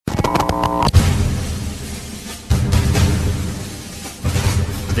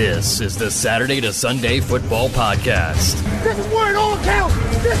This is the Saturday to Sunday Football Podcast. This is where it all counts.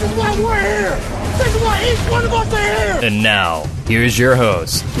 This is why we're here. This is why each one of us are here. And now, here's your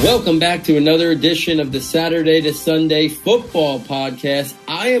host. Welcome back to another edition of the Saturday to Sunday Football Podcast.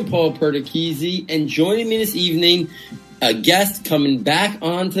 I am Paul Perticchese, and joining me this evening, a guest coming back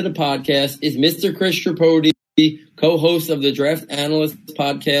onto the podcast is Mr. Chris Tripodi, co-host of the Draft Analyst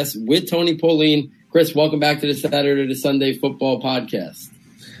Podcast with Tony Pauline. Chris, welcome back to the Saturday to Sunday Football Podcast.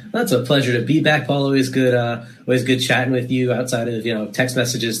 That's a pleasure to be back, Paul. Always good chatting with you outside of text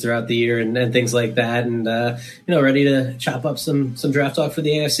messages throughout the year and things like that, and ready to chop up some draft talk for the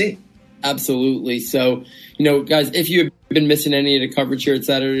AFC. Absolutely. So, guys, if you've been missing any of the coverage here at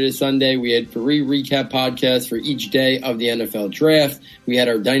Saturday to Sunday, we had 3 recap podcasts for each day of the NFL draft. We had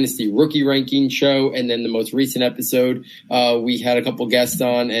our Dynasty Rookie Ranking show, and then the most recent episode, we had a couple guests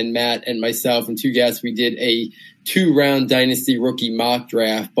on, and Matt and myself and 2 guests, we did a 2-round Dynasty Rookie mock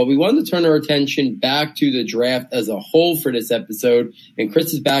draft. But we wanted to turn our attention back to the draft as a whole for this episode, and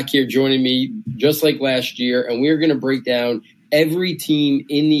Chris is back here joining me just like last year, and we're going to break down every team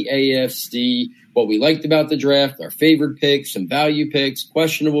in the AFC, what we liked about the draft, our favorite picks, some value picks,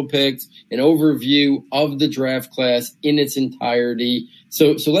 questionable picks, an overview of the draft class in its entirety.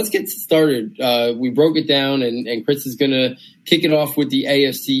 So let's get started. We broke it down, and Chris is going to kick it off with the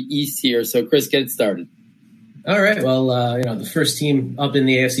AFC East here. So, Chris, get it started. All right. Well, the first team up in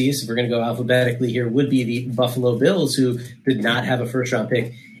the AFC East, if we're going to go alphabetically here, would be the Buffalo Bills, who did not have a first-round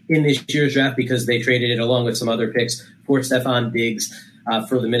pick in this year's draft because they traded it along with some other picks for Stephon Diggs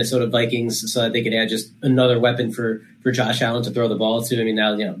for the Minnesota Vikings so that they could add just another weapon for Josh Allen to throw the ball to. I mean,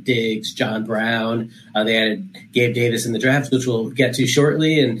 now, Diggs, John Brown, they added Gabe Davis in the draft, which we'll get to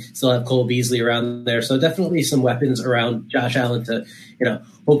shortly, and still have Cole Beasley around there. So definitely some weapons around Josh Allen to,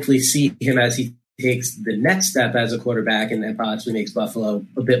 hopefully see him as he takes the next step as a quarterback and possibly makes Buffalo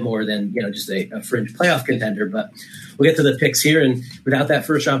a bit more than, just a fringe playoff contender. But we'll get to the picks here. And without that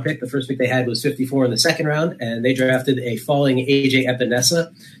first round pick, the first pick they had was 54 in the second round, and they drafted a falling A.J.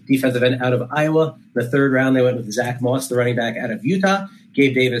 Epinesa, defensive end out of Iowa. In the third round, they went with Zach Moss, the running back out of Utah.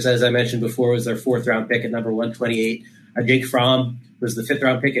 Gabe Davis, as I mentioned before, was their fourth round pick at number 128. Jake Fromm was the fifth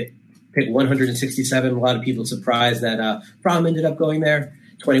round pick at pick 167. A lot of people surprised that Fromm ended up going there.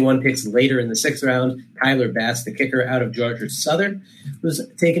 21 picks later in the sixth round, Tyler Bass, the kicker out of Georgia Southern, was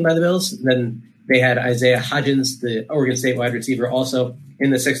taken by the Bills. And then they had Isaiah Hodgins, the Oregon State wide receiver, also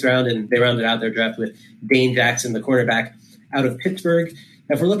in the sixth round, and they rounded out their draft with Dane Jackson, the cornerback out of Pittsburgh.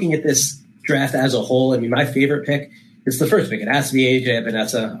 Now, if we're looking at this draft as a whole, my favorite pick is the first pick. It has to be A.J.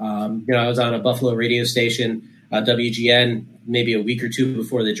 Epinesa. I was on a Buffalo radio station, WGN, maybe a week or two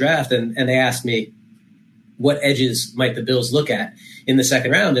before the draft, and they asked me, what edges might the Bills look at in the second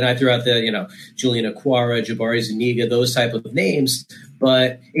round? And I threw out the, Julian Okwara, Jabari Zuniga, those type of names.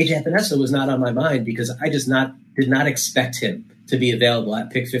 But A.J. Epinesa was not on my mind because I just did not expect him to be available at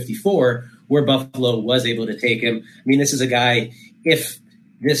pick 54, where Buffalo was able to take him. This is a guy, if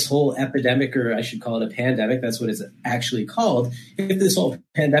this whole epidemic, or I should call it a pandemic, that's what it's actually called, if this whole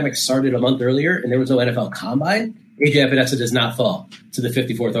pandemic started a month earlier and there was no NFL combine, A.J. Epinesa does not fall to the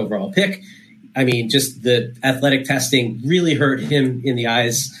 54th overall pick. Just the athletic testing really hurt him in the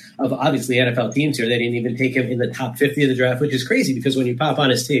eyes of obviously NFL teams here. They didn't even take him in the top 50 of the draft, which is crazy because when you pop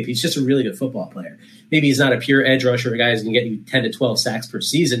on his tape, he's just a really good football player. Maybe he's not a pure edge rusher, a guy who's going to get you 10 to 12 sacks per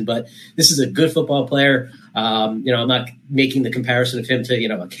season, but this is a good football player. I'm not making the comparison of him to,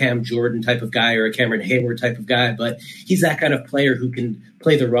 a Cam Jordan type of guy or a Cameron Hayward type of guy, but he's that kind of player who can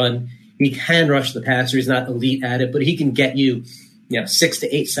play the run. He can rush the passer. He's not elite at it, but he can get you, 6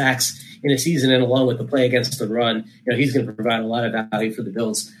 to 8 sacks in a season, and along with the play against the run, he's going to provide a lot of value for the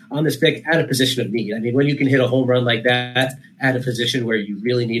Bills on this pick at a position of need. When you can hit a home run like that at a position where you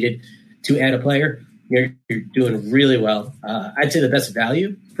really needed to add a player, you're doing really well. I'd say the best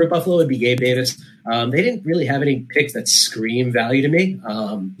value for Buffalo would be Gabe Davis. They didn't really have any picks that scream value to me.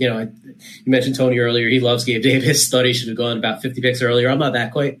 You mentioned Tony earlier. He loves Gabe Davis. Thought he should have gone about 50 picks earlier. I'm not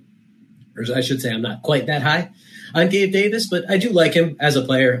that quite, or I should say I'm not quite that high on Gabe Davis, but I do like him as a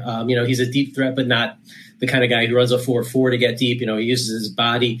player. He's a deep threat, but not the kind of guy who runs a 4.4 to get deep. He uses his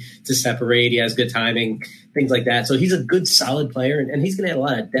body to separate. He has good timing, things like that. So he's a good, solid player, and he's going to add a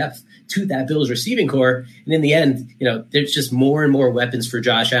lot of depth to that Bills receiving core. And in the end, there's just more and more weapons for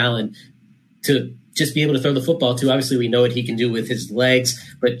Josh Allen to just be able to throw the football to. Obviously, we know what he can do with his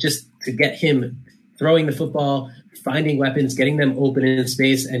legs, but just to get him throwing the football, finding weapons, getting them open in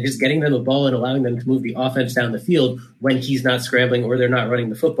space, and just getting them the ball and allowing them to move the offense down the field when he's not scrambling or they're not running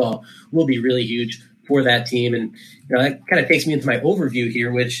the football will be really huge for that team. And that kind of takes me into my overview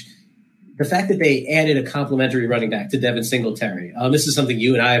here, which the fact that they added a complimentary running back to Devin Singletary, this is something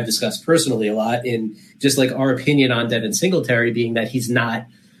you and I have discussed personally a lot in just like our opinion on Devin Singletary being that he's not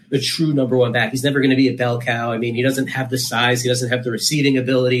a true number one back. He's never going to be a bell cow. I mean, he doesn't have the size. He doesn't have the receiving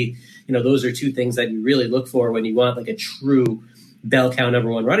ability. You know, those are two things that you really look for when you want like a true bell cow number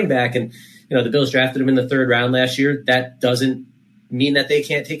one running back. And, you know, the Bills drafted him in the 3rd round last year. That doesn't mean that they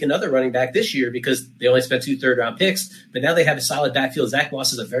can't take another running back this year because they only spent 2 third-round picks. But now they have a solid backfield. Zach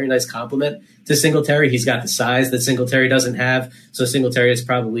Moss is a very nice complement to Singletary. He's got the size that Singletary doesn't have. So Singletary is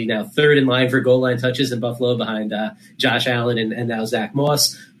probably now 3rd in line for goal line touches in Buffalo behind Josh Allen and now Zach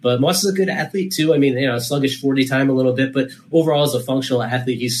Moss. But Moss is a good athlete, too. I mean, you know, sluggish 40 time a little bit, but overall as a functional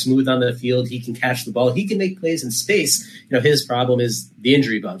athlete, he's smooth on the field. He can catch the ball. He can make plays in space. You know, his problem is the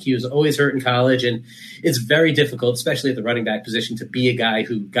injury bug. He was always hurt in college, and it's very difficult, especially at the running back position, to be a guy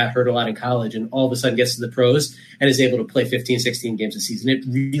who got hurt a lot in college and all of a sudden gets to the pros and is able to play 15, 16 games a season. It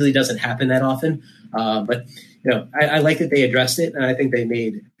really doesn't happen that often. But, you know, I like that they addressed it, and I think they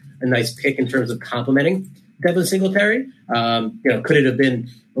made a nice pick in terms of complimenting Devin Singletary. You know, could it have been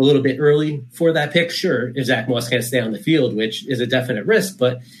a little bit early for that pick? Sure, if Zach Moss can't stay on the field, which is a definite risk.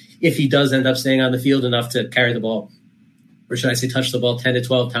 But if he does end up staying on the field enough to carry the ball, or should I say touch the ball 10 to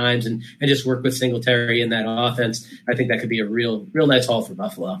 12 times and just work with Singletary in that offense, I think that could be a real nice haul for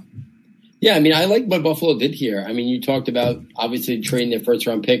Buffalo. Yeah, I mean, I like what Buffalo did here. I mean, you talked about obviously trading their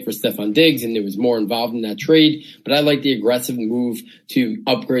 1st-round pick for Stephon Diggs, and there was more involved in that trade. But I like the aggressive move to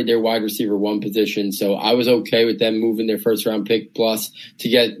upgrade their wide receiver 1 position. So I was okay with them moving their 1st-round pick plus to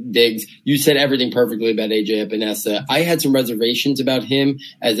get Diggs. You said everything perfectly about A.J. Epinesa. I had some reservations about him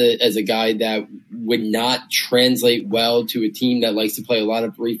as a guy that would not translate well to a team that likes to play a lot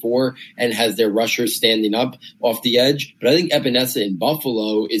of 3-4 and has their rushers standing up off the edge. But I think Epinesa in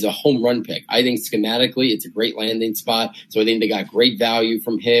Buffalo is a home run pick. I think schematically it's a great landing spot. So I think they got great value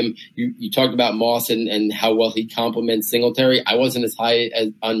from him. You talked about Moss and how well he complements Singletary. I wasn't as high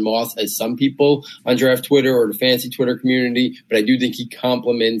on Moss as some people on draft Twitter or the fantasy Twitter community, but I do think he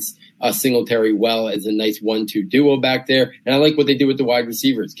complements Singletary well as a nice 1-2 duo back there. And I like what they did with the wide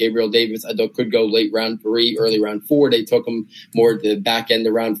receivers. Gabriel Davis, I thought could go late round 3, early round 4. They took him more at the back end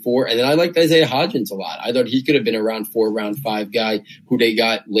of round 4. And then I liked Isaiah Hodgins a lot. I thought he could have been a round 4, round 5 guy who they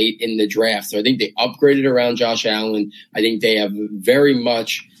got late in the draft. So I think they upgraded around Josh Allen. I think they have very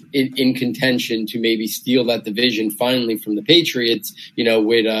much in contention to maybe steal that division finally from the Patriots, you know,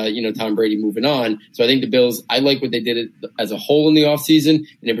 with, Tom Brady moving on. So I think the Bills, I like what they did as a whole in the offseason.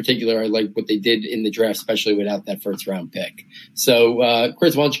 And in particular, I like what they did in the draft, especially without that 1st-round pick. So,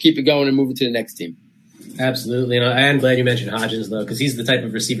 Chris, why don't you keep it going and move it to the next team? Absolutely. You know, I am glad you mentioned Hodgins, though, because he's the type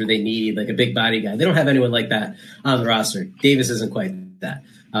of receiver they need, like a big body guy. They don't have anyone like that on the roster. Davis isn't quite that.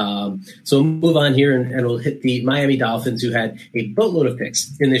 So we'll move on here and we'll hit the Miami Dolphins, who had a boatload of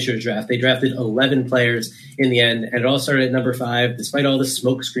picks in this year's draft. They drafted 11 players in the end, and it all started at number 5, despite all the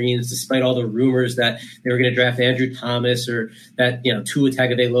smoke screens, despite all the rumors that they were going to draft Andrew Thomas or that, you know, Tua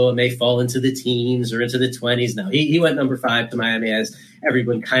Tagovailoa may fall into the teens or into the 20s. No, he went number 5 to Miami, as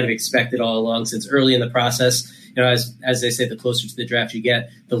everyone kind of expected all along, since early in the process. You know, as they say, the closer to the draft you get,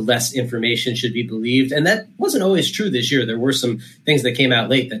 the less information should be believed. And that wasn't always true this year. There were some things that came out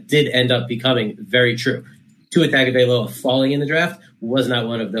late that did end up becoming very true. Tua Tagovailoa falling in the draft was not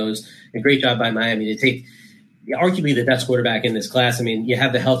one of those. A great job by Miami to take arguably the best quarterback in this class. I mean, you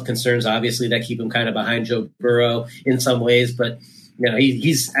have the health concerns, obviously, that keep him kind of behind Joe Burrow in some ways, but you know,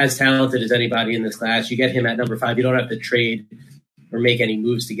 he's as talented as anybody in this class. You get him at number 5. You don't have to trade or make any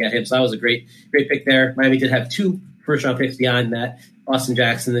moves to get him. So that was a great pick there. Miami did have 2 first-round picks beyond that. Austin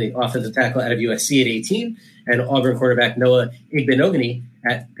Jackson, the offensive tackle out of USC at 18, and Auburn quarterback Noah Igbinoghene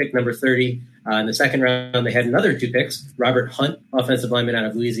at pick number 30. In the 2nd round, they had another 2 picks, Robert Hunt, offensive lineman out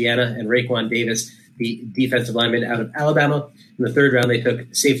of Louisiana, and Raekwon Davis, the defensive lineman out of Alabama. In the 3rd round, they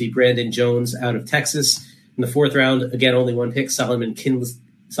took safety Brandon Jones out of Texas. In the 4th round, again, only 1 pick, Solomon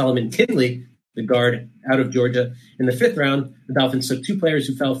Kindley, the guard out of Georgia. In the 5th round, the Dolphins took 2 players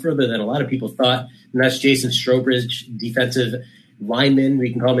who fell further than a lot of people thought, and that's Jason Strowbridge, defensive lineman.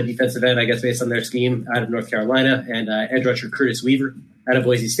 We can call him a defensive end, I guess, based on their scheme, out of North Carolina, and edge rusher Curtis Weaver out of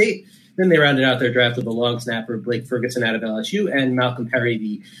Boise State. Then they rounded out their draft with a long snapper, Blake Ferguson out of LSU, and Malcolm Perry,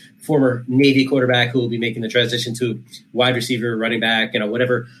 the former Navy quarterback, who will be making the transition to wide receiver, running back, you know,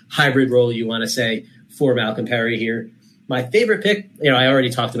 whatever hybrid role you want to say for Malcolm Perry here. My favorite pick, you know, I already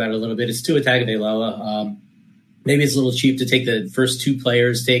talked about it a little bit, is Tua Tagovailoa. Maybe it's a little cheap to take the first 2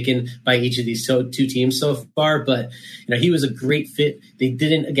 players taken by each of these 2 teams so far, but you know, he was a great fit. They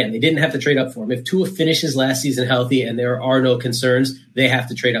didn't have to trade up for him. If Tua finishes last season healthy and there are no concerns, they have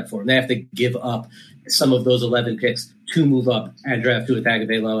to trade up for him. They have to give up some of those 11 picks to move up and draft Tua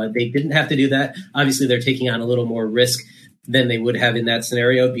Tagovailoa. They didn't have to do that. Obviously, they're taking on a little more risk than they would have in that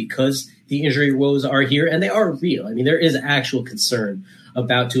scenario because the injury woes are here, and they are real. I mean, there is actual concern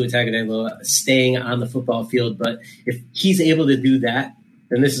about Tua Tagovailoa staying on the football field, but if he's able to do that,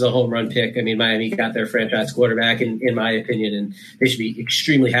 then this is a home run pick. I mean, Miami got their franchise quarterback, in my opinion, and they should be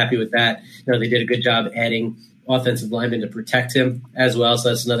extremely happy with that. You know, they did a good job adding offensive linemen to protect him as well, so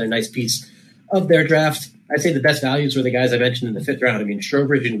that's another nice piece of their draft. I'd say the best values were the guys I mentioned in the 5th round. I mean,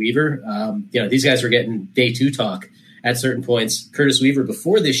 Strobridge and Weaver, these guys were getting day 2 talk at certain points. Curtis Weaver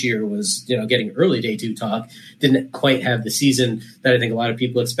before this year was, getting early day 2 talk. Didn't quite have the season that I think a lot of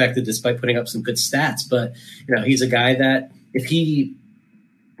people expected despite putting up some good stats. But, he's a guy that if he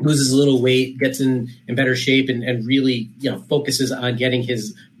loses a little weight, gets in better shape and really, focuses on getting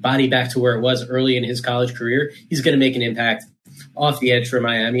his body back to where it was early in his college career, he's going to make an impact off the edge for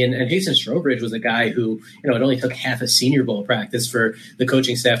Miami. And Jason Strobridge was a guy who, it only took half a Senior Bowl practice for the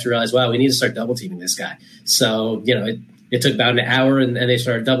coaching staff to realize, wow, we need to start double teaming this guy. So, it took about an hour and they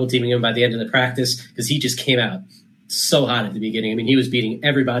started double teaming him by the end of the practice because he just came out so hot at the beginning. I mean, he was beating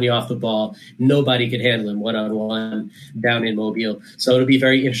everybody off the ball. Nobody could handle him one-on-one down in Mobile. So it'll be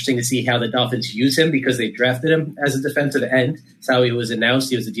very interesting to see how the Dolphins use him because they drafted him as a defensive end. That's how he was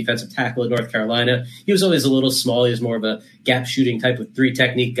announced. He was a defensive tackle at North Carolina. He was always a little small. He was more of a gap shooting type of 3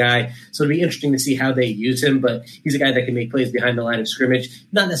 technique guy. So it'll be interesting to see how they use him, but he's a guy that can make plays behind the line of scrimmage.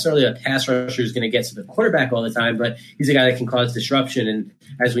 Not necessarily a pass rusher who's going to get to the quarterback all the time, but he's a guy that can cause disruption. And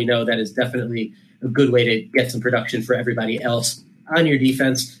as we know, that is definitely a good way to get some production for everybody else on your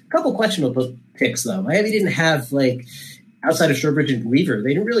defense. A couple questionable picks, though. Miami didn't have, outside of Strobridge and Weaver, they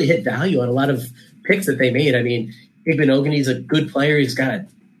didn't really hit value on a lot of picks that they made. I mean, Igbenogany's a good player. He's got a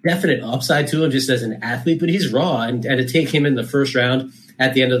definite upside to him just as an athlete, but he's raw. And to take him in the 1st round,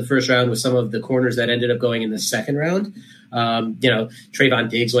 at the end of the 1st round with some of the corners that ended up going in the 2nd round, Trayvon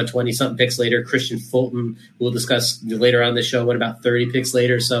Diggs went 20-something picks later. Christian Fulton, who we'll discuss later on the show, went about 30 picks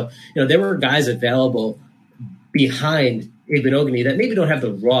later. So, there were guys available behind Igbenogany that maybe don't have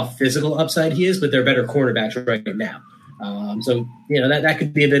the raw physical upside he is, but they're better cornerbacks right now. That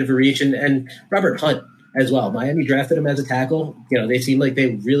could be a bit of a reach. And Robert Hunt as well. Miami drafted him as a tackle. They seem like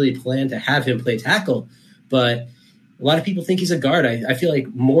they really plan to have him play tackle, but a lot of people think he's a guard. I feel like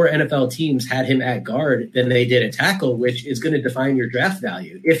more NFL teams had him at guard than they did at tackle, which is going to define your draft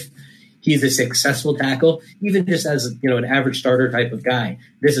value. If he's a successful tackle, even just as an average starter type of guy,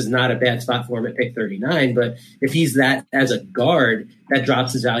 this is not a bad spot for him at pick 39. But if he's that as a guard, that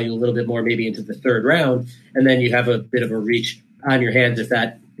drops his value a little bit more, maybe into the 3rd round, and then you have a bit of a reach on your hands if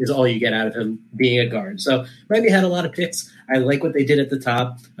that is all you get out of him being a guard. So Miami had a lot of picks. I like what they did at the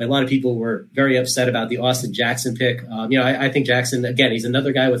top. A lot of people were very upset about the Austin Jackson pick. I think Jackson, again, he's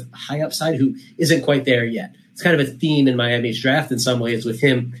another guy with high upside who isn't quite there yet. It's kind of a theme in Miami's draft in some ways with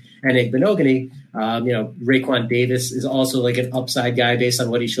him and Igbenogany. Raekwon Davis is also like an upside guy based on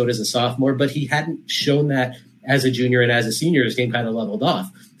what he showed as a sophomore, but he hadn't shown that as a junior and as a senior. His game kind of leveled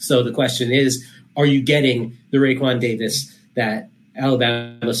off. So the question is, are you getting the Raekwon Davis that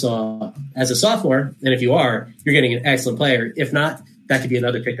Alabama saw as a sophomore? And if you are, you're getting an excellent player. If not, that could be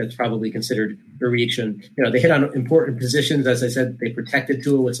another pick that's probably considered a reach. And, they hit on important positions. As I said, they protected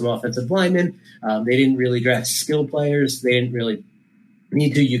Tua with some offensive linemen. They didn't really draft skill players. They didn't really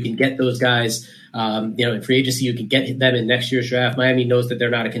need to. You can get those guys, in free agency. You can get them in next year's draft. Miami knows that they're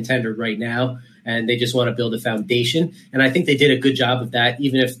not a contender right now, and they just want to build a foundation. And I think they did a good job of that,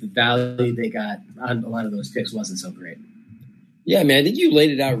 even if the value they got on a lot of those picks wasn't so great. Yeah, man, I think you laid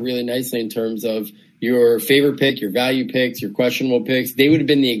it out really nicely in terms of your favorite pick, your value picks, your questionable picks. They would have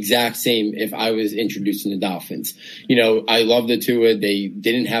been the exact same if I was introducing the Dolphins. I love the Tua. They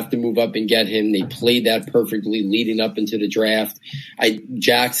didn't have to move up and get him. They played that perfectly leading up into the draft.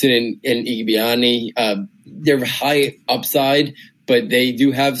 Jackson and Igbenogany, they're high upside, but they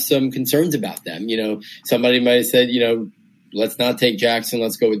do have some concerns about them. Somebody might have said, let's not take Jackson.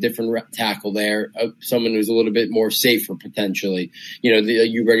 Let's go with different tackle there. Someone who's a little bit more safer potentially. You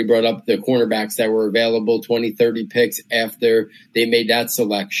already brought up the cornerbacks that were available, 20, 30 picks after they made that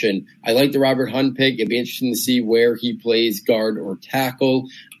selection. I like the Robert Hunt pick. It'd be interesting to see where he plays guard or tackle.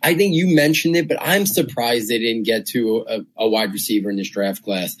 I think you mentioned it, but I'm surprised they didn't get to a wide receiver in this draft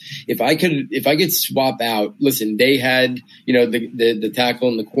class. If I could swap out, listen, they had, the tackle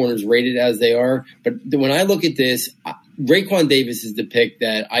and the corners rated as they are. But when I look at this, Raekwon Davis is the pick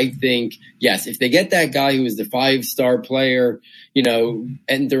that I think, yes, if they get that guy who is the 5-star player,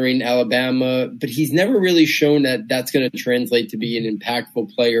 entering Alabama, but he's never really shown that that's going to translate to be an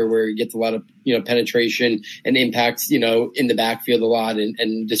impactful player where he gets a lot of, penetration and impacts, in the backfield a lot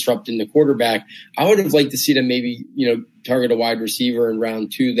and disrupting the quarterback. I would have liked to see them maybe, target a wide receiver in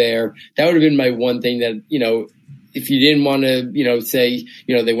round 2 there. That would have been my one thing that, if you didn't want to, say,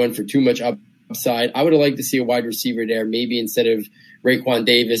 they went for too much upside, I would have liked to see a wide receiver there, maybe instead of Raekwon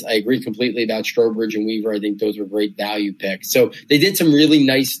Davis. I agree completely about Strobridge and Weaver. I think those were great value picks. So they did some really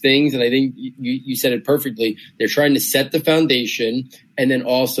nice things, and I think you said it perfectly. They're trying to set the foundation, and then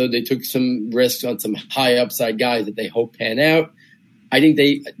also they took some risks on some high upside guys that they hope pan out. I think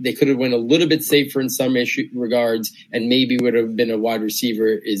they could have went a little bit safer in some regards, and maybe would have been a wide receiver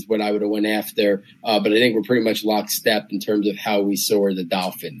is what I would have went after. But I think we're pretty much lockstep in terms of how we saw the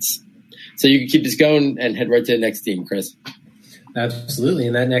Dolphins. So you can keep this going and head right to the next team, Chris. Absolutely.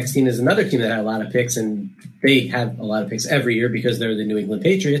 And that next team is another team that had a lot of picks, and they have a lot of picks every year because they're the New England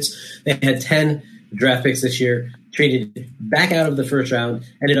Patriots. They had 10 draft picks this year, traded back out of the first round,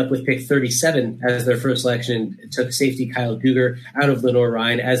 ended up with pick 37 as their first selection. It took safety Kyle Duggar out of Lenore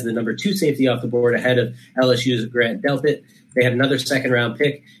Ryan as the number 2 safety off the board ahead of LSU's Grant Delpit. They had another second-round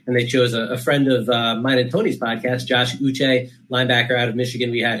pick, and they chose a friend of mine and Tony's podcast, Josh Uche, linebacker out of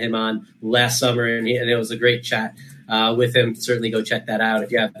Michigan. We had him on last summer, and it was a great chat with him. Certainly go check that out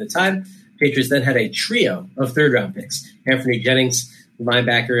if you have the time. Patriots then had a trio of third-round picks. Anthony Jennings,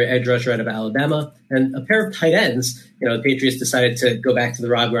 linebacker, edge rusher out of Alabama, and a pair of tight ends. The Patriots decided to go back to the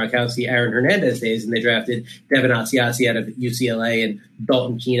Rob Gronkowski, Aaron Hernandez days, and they drafted Devin Asiasi out of UCLA and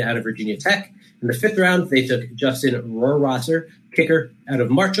Dalton Keene out of Virginia Tech. In the 5th round, they took Justin Rohrwasser, kicker out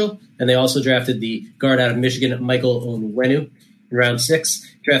of Marshall, and they also drafted the guard out of Michigan, Michael Onwenu. In round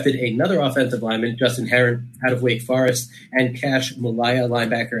 6, drafted another offensive lineman, Justin Herron, out of Wake Forest, and Cash Malaya,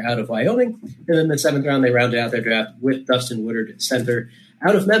 linebacker out of Wyoming. And then in the 7th round, they rounded out their draft with Dustin Woodard, center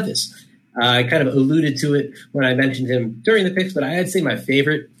out of Memphis. I kind of alluded to it when I mentioned him during the picks, but I'd say my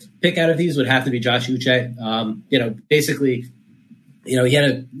favorite pick out of these would have to be Josh Uche. Basically, he had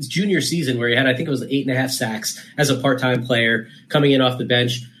a junior season where he had, I think it was 8.5 sacks as a part-time player coming in off the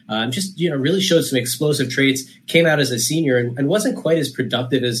bench. Really showed some explosive traits, came out as a senior and wasn't quite as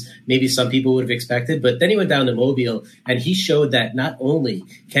productive as maybe some people would have expected. But then he went down to Mobile, and he showed that not only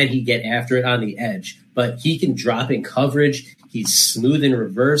can he get after it on the edge, but he can drop in coverage. He's smooth in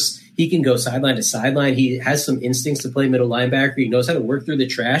reverse. He can go sideline to sideline. He has some instincts to play middle linebacker. He knows how to work through the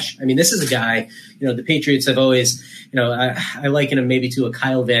trash. I mean, this is a guy, the Patriots have always, I liken him maybe to a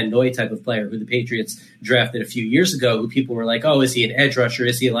Kyle Van Noy type of player who the Patriots drafted a few years ago, who people were like, oh, is he an edge rusher?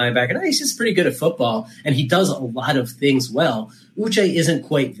 Is he a linebacker? No, he's just pretty good at football, and he does a lot of things well. Uche isn't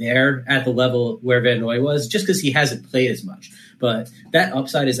quite there at the level where Van Noy was, just because he hasn't played as much. But that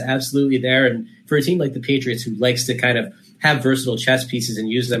upside is absolutely there, and for a team like the Patriots who likes to kind of have versatile chess pieces and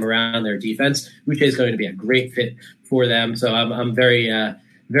use them around their defense, Uche is going to be a great fit for them. So I'm very,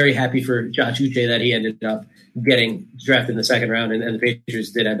 very happy for Josh Uche that he ended up getting drafted in the 2nd round, and the Patriots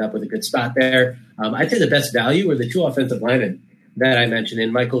did end up with a good spot there. I'd say the best value were the 2 offensive linemen that I mentioned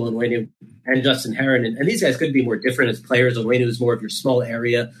in Michael Onwenu and Justin Herron. And these guys could be more different as players. Onwenu is more of your small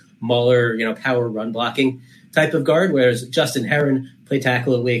area, mauler, power run blocking type of guard, whereas Justin Herron played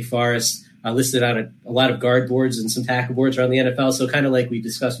tackle at Wake Forest, listed on a lot of guard boards and some tackle boards around the NFL. So kind of like we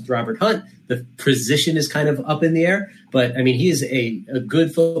discussed with Robert Hunt, the position is kind of up in the air. But, I mean, he is a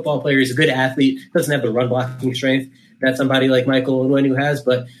good football player. He's a good athlete, doesn't have the run blocking strength that somebody like Michael Onwenu has.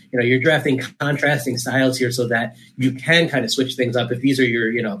 But, you're drafting contrasting styles here so that you can kind of switch things up. If these are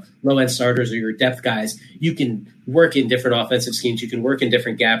your, low-end starters or your depth guys, you can work in different offensive schemes. You can work in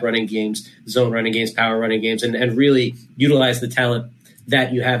different gap running games, zone running games, power running games, and really utilize the talent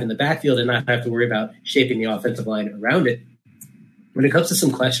that you have in the backfield and not have to worry about shaping the offensive line around it. When it comes to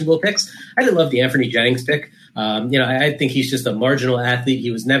some questionable picks, I didn't love the Anthony Jennings pick. I think he's just a marginal athlete.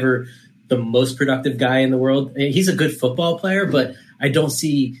 He was never the most productive guy in the world. He's a good football player, but I don't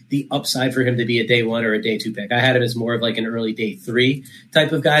see the upside for him to be a day 1 or a day 2 pick. I had him as more of like an early day 3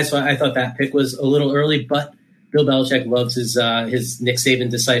 type of guy, so I thought that pick was a little early, but Bill Belichick loves his Nick Saban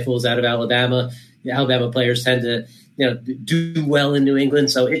disciples out of Alabama. The Alabama players tend to do well in New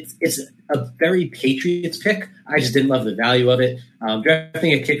England. So it's a very Patriots pick. I just didn't love the value of it.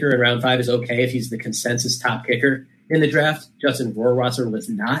 Drafting a kicker in round 5 is okay if he's the consensus top kicker in the draft. Justin Rohrwasser was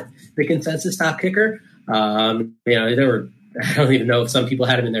not the consensus top kicker. There were, I don't even know if some people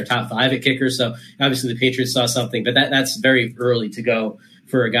had him in their top 5 at kicker. So obviously the Patriots saw something, but that's very early to go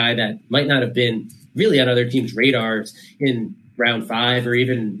for a guy that might not have been really on other teams' radars in round 5 or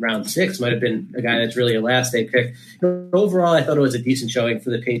even round 6 might have been a guy that's really a last day pick. Overall, I thought it was a decent showing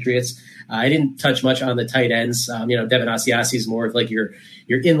for the Patriots. I didn't touch much on the tight ends. Devin Asiasi is more of like your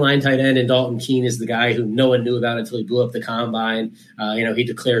inline tight end, and Dalton Keene is the guy who no one knew about until he blew up the combine. He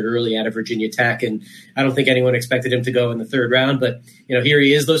declared early out of Virginia Tech, and I don't think anyone expected him to go in the 3rd round. But, here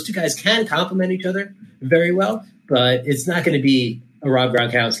he is. Those two guys can complement each other very well, but it's not going to be a Rob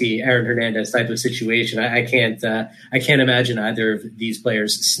Gronkowski, Aaron Hernandez type of situation. I can't imagine either of these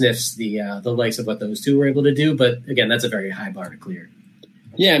players sniffs the likes of what those two were able to do. But again, that's a very high bar to clear.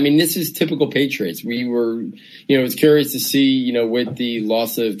 Yeah, I mean, this is typical Patriots. We were, it's curious to see, with the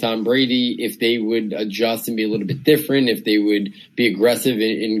loss of Tom Brady, if they would adjust and be a little bit different, if they would be aggressive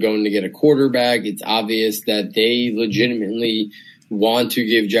in going to get a quarterback. It's obvious that they legitimately want to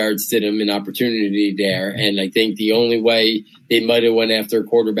give Jarrett Stidham an opportunity there. And I think the only way they might have went after a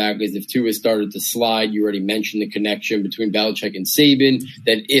quarterback is if Tua started to slide. You already mentioned the connection between Belichick and Saban,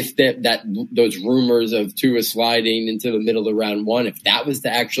 that if those rumors of Tua sliding into the middle of round 1, if that was to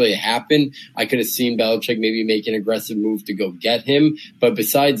actually happen, I could have seen Belichick maybe make an aggressive move to go get him. But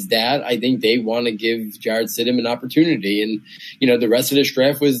besides that, I think they want to give Jarrett Stidham an opportunity. And, the rest of this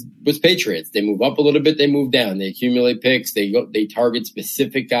draft was Patriots. They move up a little bit, they move down, they accumulate picks, they target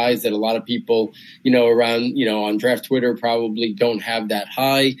specific guys that a lot of people, around, on draft Twitter probably don't have that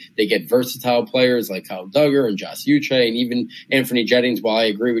high. They get versatile players like Kyle Duggar and Josh Uche and even Anthony Jennings. While I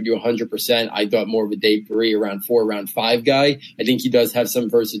agree with you 100%, I thought more of a day 3, around 4, around 5 guy. I think he does have some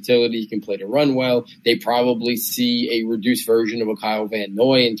versatility. He can play to run well. They probably see a reduced version of a Kyle Van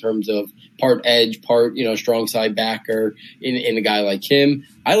Noy in terms of part edge, part, strong side backer in a guy like him.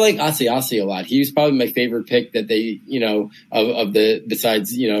 I like Asiasi a lot. He was probably my favorite pick that they,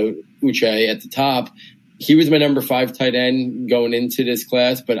 besides, Uche at the top. He was my number 5 tight end going into this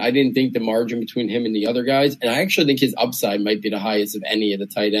class, but I didn't think the margin between him and the other guys. And I actually think his upside might be the highest of any of the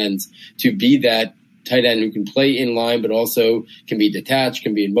tight ends to be that tight end who can play in line, but also can be detached,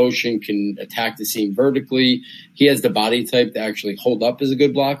 can be in motion, can attack the seam vertically. He has the body type to actually hold up as a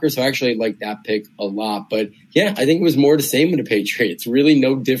good blocker. So I actually like that pick a lot. But yeah, I think it was more the same with the Patriots. Really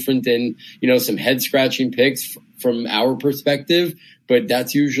no different than, some head scratching picks from our perspective. But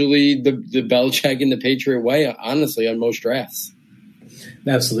that's usually the Belichick and the Patriot way, honestly, on most drafts.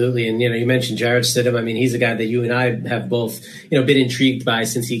 Absolutely. And, you mentioned Jarrett Stidham. I mean, he's a guy that you and I have both, been intrigued by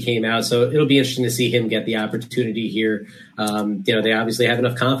since he came out. So it'll be interesting to see him get the opportunity here. They obviously have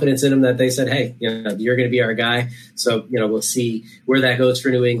enough confidence in him that they said, hey, you're going to be our guy. So, we'll see where that goes for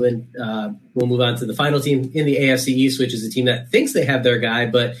New England. We'll move on to the final team in the AFC East, which is a team that thinks they have their guy,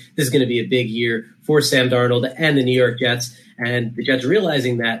 but this is going to be a big year for Sam Darnold and the New York Jets. And the Jets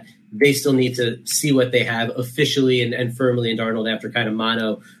realizing that they still need to see what they have officially and firmly in Darnold after kind of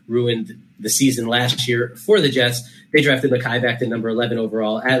mono ruined the season last year for the Jets. They drafted Mekhi Becton, number 11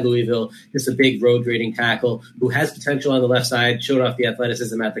 overall at Louisville. Just a big road grading tackle who has potential on the left side, showed off the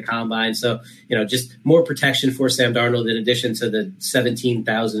athleticism at the combine. So, just more protection for Sam Darnold in addition to the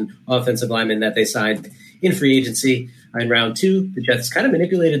 17,000 offensive linemen that they signed in free agency. In round 2, the Jets kind of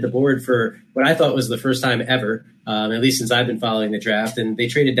manipulated the board for what I thought was the first time ever, at least since I've been following the draft. And they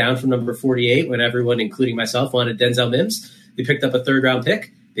traded down from number 48 when everyone, including myself, wanted Denzel Mims. They picked up a 3rd-round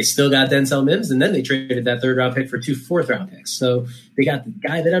pick. They still got Denzel Mims, and then they traded that 3rd-round pick for 2 4th-round picks. So they got the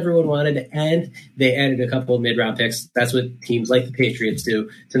guy that everyone wanted, and they added a couple of mid-round picks. That's what teams like the Patriots do,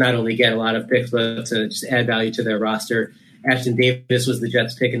 to not only get a lot of picks, but to just add value to their roster. Ashton Davis was the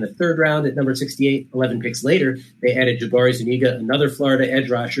Jets' pick in the 3rd round at number 68. 11 picks later, they added Jabari Zuniga, another Florida edge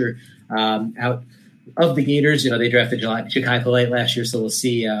rusher, out of the Gators. They drafted Ja'Kai Polite last year, so we'll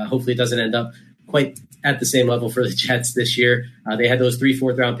see. Hopefully it doesn't end up quite at the same level for the Jets this year. They had those 3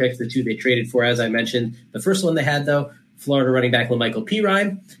 4th-round picks, the 2 they traded for, as I mentioned. The first one they had, though, Florida running back LaMichael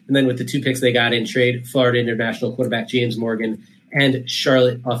Pirine. And then with the 2 picks they got in trade, Florida international quarterback James Morgan and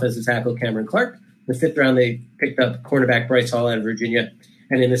Charlotte offensive tackle Cameron Clark. In the 5th round, they picked up cornerback Bryce Hall out of Virginia.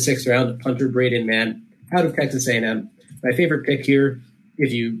 And in the 6th round, punter Braden Mann out of Texas A&M. My favorite pick here,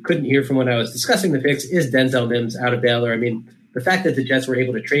 if you couldn't hear from when I was discussing the picks, is Denzel Mims out of Baylor. I mean, the fact that the Jets were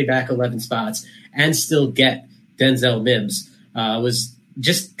able to trade back 11 spots and still get Denzel Mims was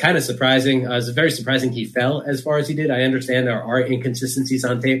just kind of surprising. It was very surprising he fell as far as he did. I understand there are inconsistencies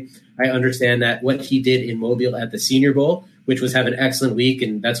on tape. I understand that what he did in Mobile at the Senior Bowl, which was have an excellent week,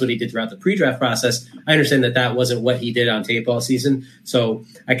 and that's what he did throughout the pre-draft process. I understand that that wasn't what he did on tape all season. So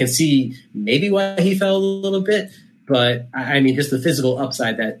I can see maybe why he fell a little bit. But, I mean, just the physical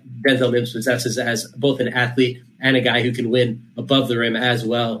upside that Denzel Mims possesses as both an athlete and a guy who can win above the rim as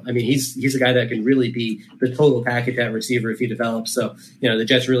well. I mean, he's a guy that can really be the total package at receiver if he develops. So, the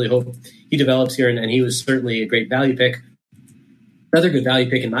Jets really hope he develops here, and he was certainly a great value pick. Another good value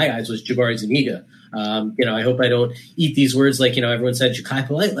pick in my eyes was Jabari Zuniga. I hope I don't eat these words like, everyone said Ja'Kai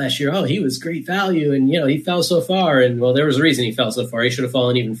Polite last year. Oh, he was great value. And, he fell so far. And, well, there was a reason he fell so far. He should have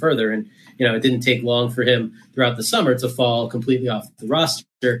fallen even further. And, it didn't take long for him throughout the summer to fall completely off the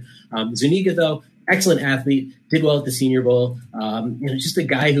roster. Zuniga, though, excellent athlete, did well at the Senior Bowl. Just a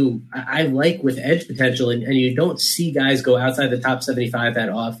guy who I like with edge potential. And you don't see guys go outside the top 75 that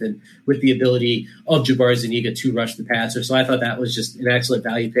often with the ability of Jabari Zuniga to rush the passer. So I thought that was just an excellent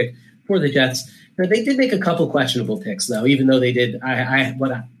value pick for the Jets. Now, they did make a couple questionable picks, though, even though they did.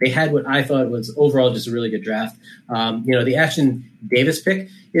 They had what I thought was overall just a really good draft. The Ashton Davis pick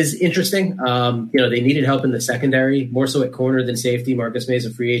is interesting. They needed help in the secondary, more so at corner than safety. Marcus May is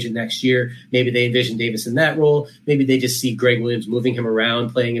a free agent next year. Maybe they envision Davis in that role. Maybe they just see Greg Williams moving him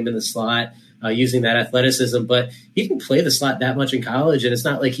around, playing him in the slot, using that athleticism. But he didn't play the slot that much in college, and it's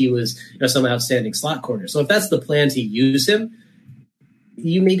not like he was some outstanding slot corner. So if that's the plan to use him,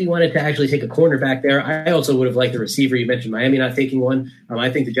 you maybe wanted to actually take a cornerback there. I also would have liked the receiver. You mentioned Miami not taking one.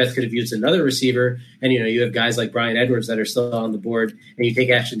 I think the Jets could have used another receiver. And, you have guys like Brian Edwards that are still on the board. And you take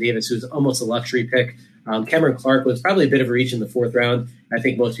Ashton Davis, who's almost a luxury pick. Cameron Clark was probably a bit of a reach in the fourth round. I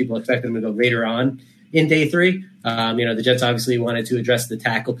think most people expected him to go later on in day three. The Jets obviously wanted to address the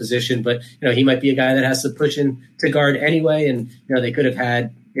tackle position. But, he might be a guy that has to push in to guard anyway. And, they could have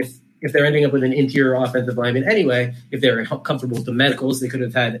had, if they're ending up with an interior offensive lineman anyway, if they're comfortable with the medicals, they could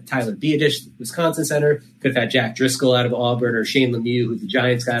have had Tyler Biadish, Wisconsin center, could have had Jack Driscoll out of Auburn, or Shane Lemieux, who the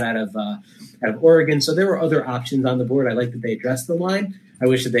Giants got out of Oregon. So there were other options on the board. I like that they addressed the line. I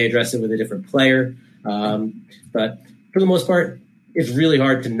wish that they addressed it with a different player. But for the most part, it's really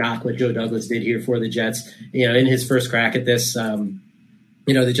hard to knock what Joe Douglas did here for the Jets. In his first crack at this, the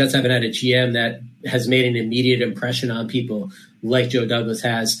Jets haven't had a GM that has made an immediate impression on people like Joe Douglas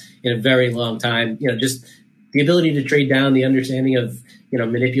has in a very long time. Just the ability to trade down, the understanding of,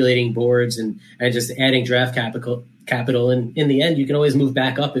 manipulating boards and just adding draft capital. And in the end, you can always move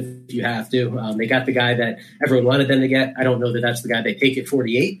back up if you have to. They got the guy that everyone wanted them to get. I don't know that that's the guy they take at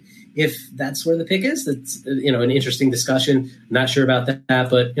 48. If that's where the pick is, that's, an interesting discussion. Not sure about that.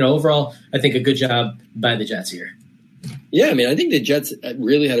 But, overall, I think a good job by the Jets here. Yeah, I think the Jets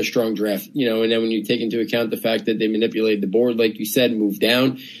really had a strong draft, and then when you take into account the fact that they manipulated the board, like you said, moved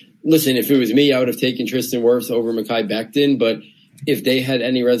down. Listen, if it was me, I would have taken Tristan Wirfs over Mekhi Becton, but if they had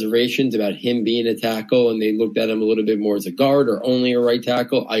any reservations about him being a tackle and they looked at him a little bit more as a guard or only a right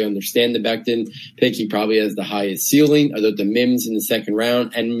tackle, I understand the Becton pick. He probably has the highest ceiling. I thought the Mims in the second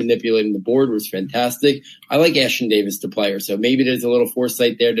round and manipulating the board was fantastic. I like Ashton Davis, the player. So maybe there's a little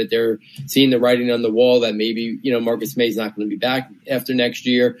foresight there that they're seeing the writing on the wall that maybe, Marcus May's not going to be back after next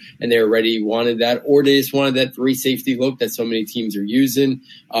year and they already wanted that, or they just wanted that free safety look that so many teams are using.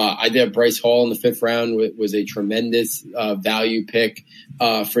 I think Bryce Hall in the fifth round was a tremendous value pick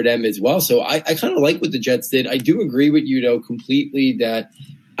for them as well. So I kind of like what the Jets did. I do agree with you, though, completely that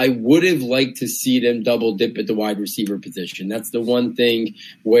I would have liked to see them double dip at the wide receiver position. That's the one thing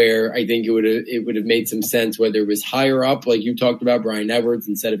where I think it would have made some sense, whether it was higher up, like you talked about, Brian Edwards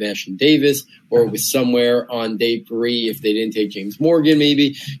instead of Ashton Davis, or it was somewhere on day 3 if they didn't take James Morgan,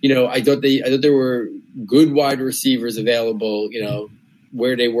 maybe. I thought there were good wide receivers available,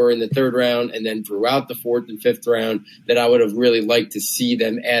 where they were in the third round and then throughout the fourth and fifth round, that I would have really liked to see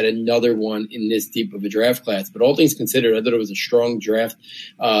them add another one in this deep of a draft class. But all things considered, I thought it was a strong draft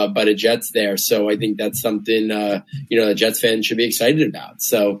by the Jets there. So I think that's something, the Jets fans should be excited about.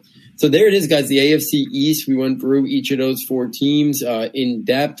 So there it is, guys. The AFC East, we went through each of those 4 teams in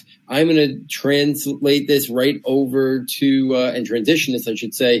depth. I'm going to translate this right over to, and transition this, I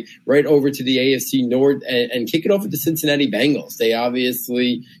should say, right over to the AFC North and kick it off with the Cincinnati Bengals. They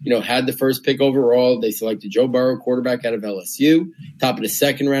obviously, had the first pick overall. They selected Joe Burrow, quarterback out of LSU. Top of the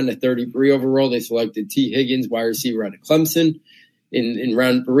second round at 33 overall, they selected T. Higgins, wide receiver out of Clemson. In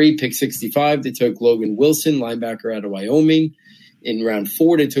round 3, pick 65, they took Logan Wilson, linebacker out of Wyoming. In round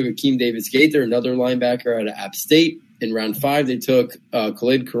 4, they took Akeem Davis-Gaither, another linebacker out of App State. In round 5, they took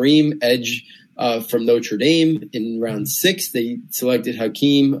Khalid Kareem, edge from Notre Dame. In round 6, they selected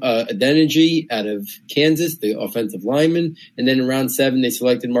Hakeem Adeniji out of Kansas, the offensive lineman. And then in round 7, they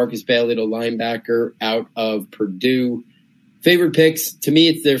selected Marcus Bailey, the linebacker out of Purdue. Favorite picks, to me,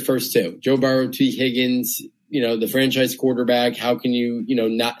 it's their first 2. Joe Burrow, T. Higgins, the franchise quarterback. How can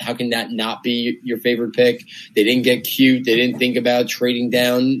how can that not be your favorite pick? They didn't get cute. They didn't think about trading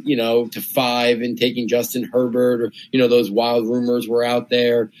down, to 5 and taking Justin Herbert, or, those wild rumors were out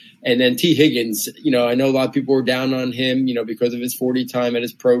there. And then T. Higgins, I know a lot of people were down on him, because of his 40 time at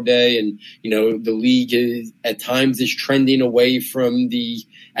his pro day. And, the league is at times trending away from the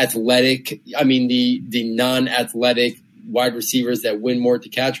non-athletic wide receivers that win more at the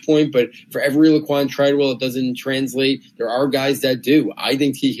catch point. But for every Laquan Treadwell, it doesn't translate. There are guys that do. I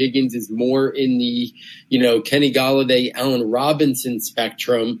think T. Higgins is more in the, Kenny Golladay, Allen Robinson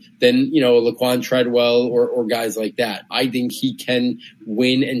spectrum than, a Laquan Treadwell or guys like that. I think he can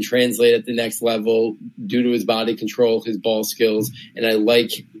win and translate at the next level due to his body control, his ball skills. And I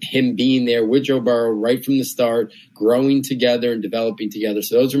like him being there with Joe Burrow right from the start, growing together and developing together.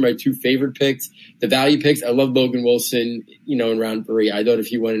 So those are my two favorite picks. The value picks, I love Logan Wilson, in round 3. I thought if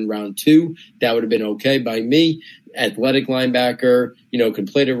he went in round 2, that would have been okay by me. Athletic linebacker, can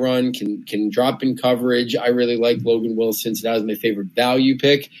play the run, can drop in coverage. I really like Logan Wilson, so that was my favorite value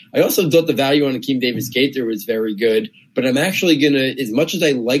pick. I also thought the value on Akeem Davis-Gaither was very good, but I'm actually going to, as much as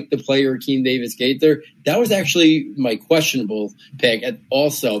I like the player Akeem Davis-Gaither, that was actually my questionable pick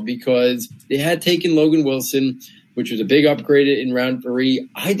also because they had taken Logan Wilson, which was a big upgrade in round 3.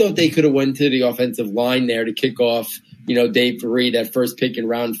 I thought they could have went to the offensive line there to kick off, day 3, that first pick in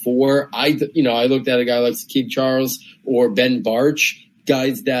round 4. I looked at a guy like Sakeem Charles or Ben Barch,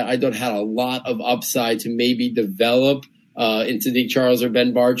 guys that I thought had a lot of upside to maybe develop into Sakeem Charles or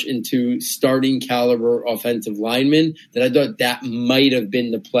Ben Barch into starting caliber offensive linemen, that I thought that might have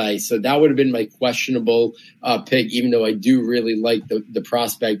been the play. So that would have been my questionable pick, even though I do really like the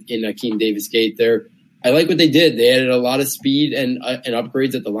prospect in Akeem Davis-Gaither. I like what they did. They added a lot of speed and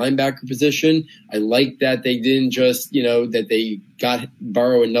upgrades at the linebacker position. I like that they didn't just, that they got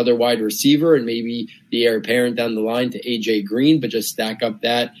Burrow another wide receiver and maybe the heir apparent down the line to AJ Green, but just stack up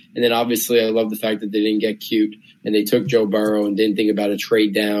that. And then obviously I love the fact that they didn't get cute and they took Joe Burrow and didn't think about a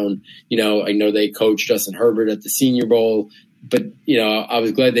trade down. I know they coached Justin Herbert at the Senior Bowl. But, I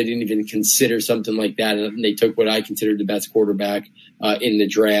was glad they didn't even consider something like that. And they took what I considered the best quarterback in the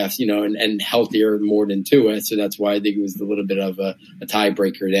draft, and healthier more than Tua. So that's why I think it was a little bit of a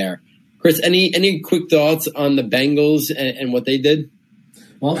tiebreaker there. Chris, any quick thoughts on the Bengals and what they did?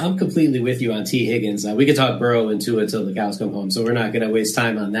 Well, I'm completely with you on T. Higgins. We could talk Burrow and Tua until the cows come home, so we're not going to waste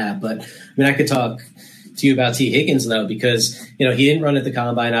time on that. But, I could talk to you about T. Higgins, though, because, he didn't run at the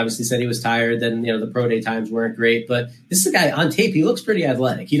combine, obviously said he was tired. Then, the pro day times weren't great. But this is a guy on tape. He looks pretty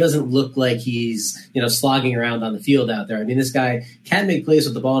athletic. He doesn't look like he's, slogging around on the field out there. I mean, this guy can make plays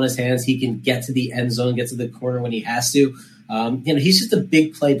with the ball in his hands. He can get to the end zone, get to the corner when he has to. He's just a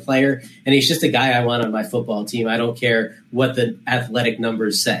big play player, and he's just a guy I want on my football team. I don't care what the athletic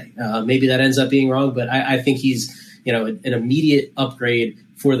numbers say. Maybe that ends up being wrong, but I think he's, an immediate upgrade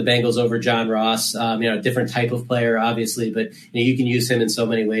for the Bengals over John Ross. A different type of player, obviously, but you can use him in so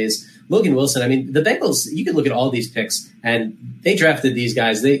many ways. Logan Wilson, the Bengals, you can look at all these picks, and they drafted these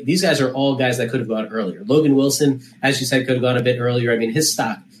guys. These guys are all guys that could have gone earlier. Logan Wilson, as you said, could have gone a bit earlier. His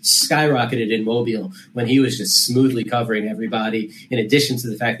stock skyrocketed in Mobile when he was just smoothly covering everybody, in addition to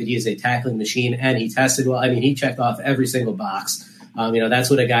the fact that he is a tackling machine and he tested well. He checked off every single box. That's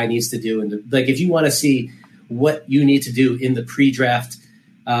what a guy needs to do. And if you want to see what you need to do in the pre-draft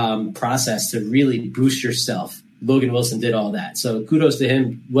process to really boost yourself, Logan Wilson did all that. So kudos to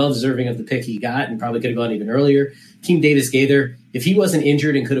him, well deserving of the pick he got, and probably could have gone even earlier. Akeem Davis-Gaither, if he wasn't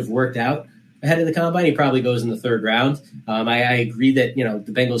injured and could have worked out ahead of the combine, he probably goes in the 3rd round. I agree that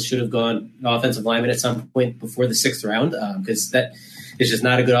the Bengals should have gone offensive lineman at some point before the 6th round, because that is just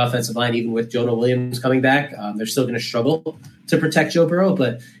not a good offensive line. Even with Jonah Williams coming back, they're still going to struggle to protect Joe Burrow.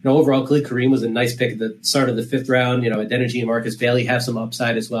 But overall, Khalid Kareem was a nice pick at the start of the 5th round. Adeniji and Marcus Bailey have some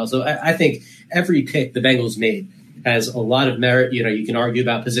upside as well. So I think every pick the Bengals made has a lot of merit. You can argue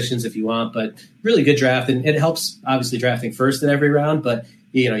about positions if you want, but really good draft, and it helps obviously drafting first in every round. But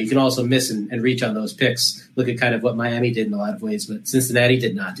you can also miss and reach on those picks. Look at kind of what Miami did in a lot of ways, but Cincinnati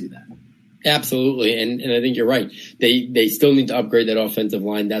did not do that. Absolutely, and I think you're right. They still need to upgrade that offensive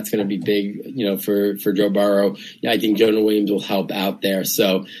line. That's going to be big, for Joe Burrow. I think Jonah Williams will help out there.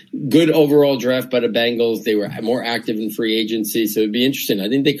 So good overall draft by the Bengals. They were more active in free agency, so it'd be interesting. I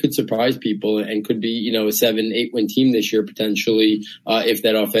think they could surprise people and could be, a 7-8 win team this year potentially if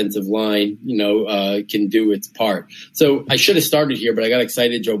that offensive line, can do its part. So I should have started here, but I got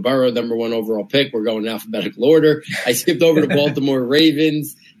excited. Joe Burrow, number 1 overall pick. We're going in alphabetical order. I skipped over to Baltimore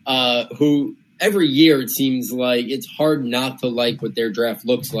Ravens. Who every year it seems like it's hard not to like what their draft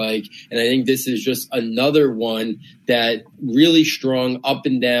looks like. And I think this is just another one that really strong up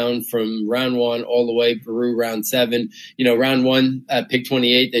and down from round 1 all the way through round 7. Round 1 at pick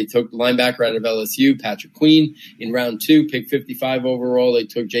 28, they took the linebacker out of LSU, Patrick Queen. In round 2, pick 55 overall, they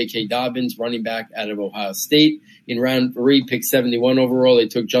took J.K. Dobbins, running back out of Ohio State. In round 3, pick 71 overall, they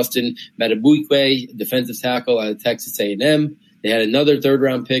took Justin Madubuike, defensive tackle out of Texas A&M. They had another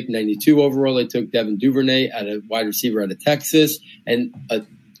 3rd-round pick, 92 overall. They took Devin Duvernay, wide receiver out of Texas. And a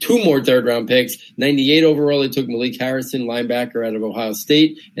two more third-round picks. 98 overall, they took Malik Harrison, linebacker out of Ohio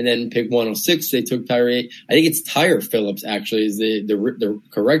State. And then pick 106, they took Tyree. I think it's Tyre Phillips, actually, is the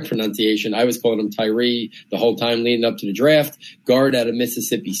correct pronunciation. I was calling him Tyree the whole time leading up to the draft. Guard out of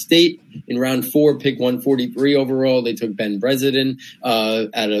Mississippi State. In round 4, pick 143 overall, they took Ben Breslin,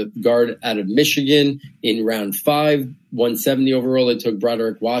 guard out of Michigan. In round 5, 170 overall, they took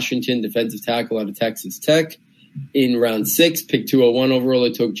Broderick Washington, defensive tackle out of Texas Tech. In round 6, pick 201 overall,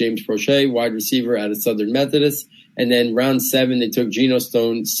 they took James Prochet, wide receiver out of Southern Methodist. And then round 7, they took Geno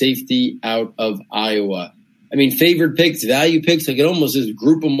Stone, safety out of Iowa. I mean, favorite picks, value picks, I could almost just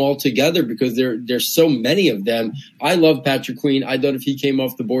group them all together because there's so many of them. I love Patrick Queen. I thought if he came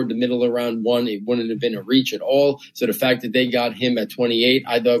off the board the middle of round 1, it wouldn't have been a reach at all. So the fact that they got him at 28,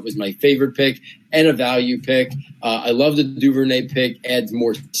 I thought was my favorite pick and a value pick. I love the Duvernay pick, adds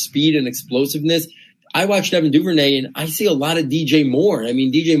more speed and explosiveness. I watched Evan Duvernay, and I see a lot of DJ Moore. I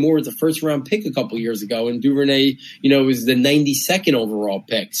mean, DJ Moore was a first-round pick a couple years ago, and Duvernay, was the 92nd overall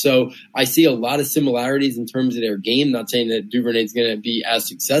pick. So I see a lot of similarities in terms of their game. Not saying that Duvernay is going to be as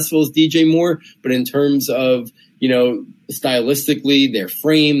successful as DJ Moore, but in terms of, stylistically, their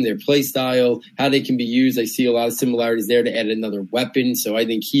frame, their play style, how they can be used, I see a lot of similarities there to add another weapon. So I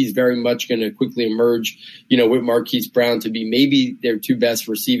think he's very much going to quickly emerge, with Marquise Brown to be maybe their two best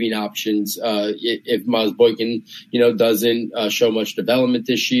receiving options if Miles Boykin, doesn't show much development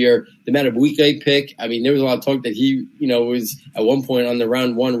this year. The Madubuike pick, I mean, there was a lot of talk that he, was at one point on the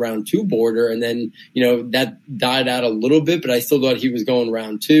round 1, round 2 border, and then, that died out a little bit, but I still thought he was going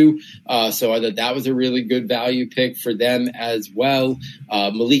round 2. So I thought that was a really good value pick for them as well.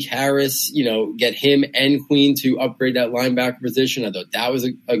 Malik Harris, get him and Queen to upgrade that linebacker position. I thought that was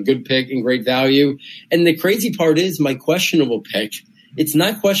a good pick and great value. And the crazy part is my questionable pick. It's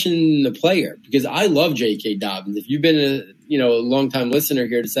not questioning the player because I love J.K. Dobbins. If you've been a long-time listener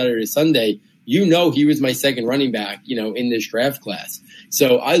here to Saturday to Sunday, he was my second running back, in this draft class.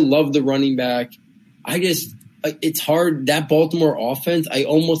 So I love the running back. It's hard. That Baltimore offense, I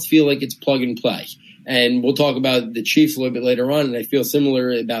almost feel like it's plug and play. And we'll talk about the Chiefs a little bit later on, and I feel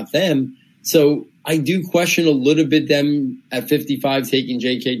similar about them. So I do question a little bit them at 55 taking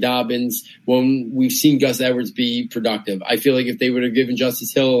J.K. Dobbins when we've seen Gus Edwards be productive. I feel like if they would have given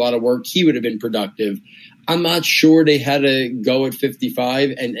Justice Hill a lot of work, he would have been productive. I'm not sure they had to go at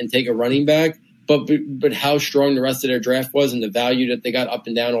 55 and take a running back, but how strong the rest of their draft was and the value that they got up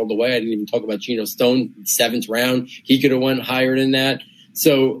and down all the way. I didn't even talk about Geno Stone, 7th round. He could have went higher than that.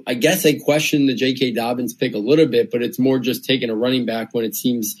 So I guess I question the J.K. Dobbins pick a little bit, but it's more just taking a running back when it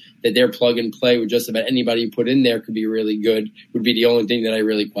seems that their plug and play with just about anybody you put in there could be really good, would be the only thing that I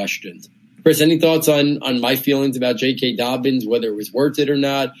really questioned. Chris, any thoughts on my feelings about J.K. Dobbins, whether it was worth it or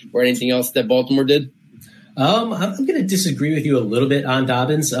not, or anything else that Baltimore did? I'm going to disagree with you a little bit on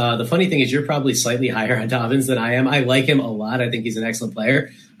Dobbins. The funny thing is you're probably slightly higher on Dobbins than I am. I like him a lot. I think he's an excellent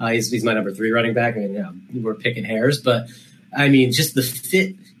player. He's my number 3 running back. I mean, we're picking hairs, but I mean, just the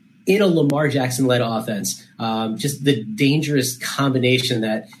fit in a Lamar Jackson-led offense, just the dangerous combination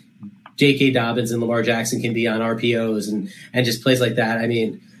that J.K. Dobbins and Lamar Jackson can be on RPOs and just plays like that. I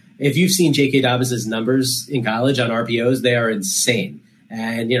mean, if you've seen J.K. Dobbins' numbers in college on RPOs, they are insane.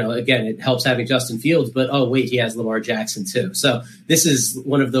 And, again, it helps having Justin Fields, but, oh, wait, he has Lamar Jackson too. So this is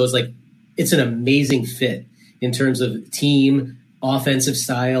one of those, it's an amazing fit in terms of team, offensive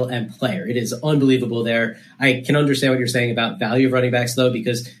style, and player. It is unbelievable there. I can understand what you're saying about value of running backs, though,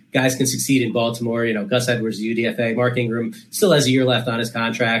 because guys can succeed in Baltimore. Gus Edwards, UDFA, Mark Ingram still has a year left on his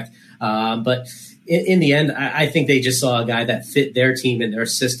contract. But in the end, I think they just saw a guy that fit their team and their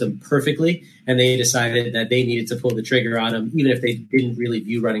system perfectly, and they decided that they needed to pull the trigger on him, even if they didn't really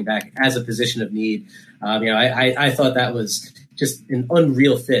view running back as a position of need. I thought that was just an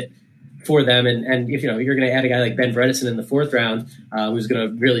unreal fit for them. And if you're going to add a guy like Ben Breslin in the 4th round, who's going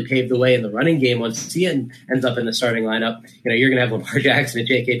to really pave the way in the running game once he ends up in the starting lineup, you're going to have Lamar Jackson and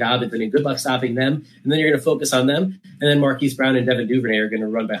J.K. Dobbins. I mean, good luck stopping them. And then you're going to focus on them. And then Marquise Brown and Devin Duvernay are going to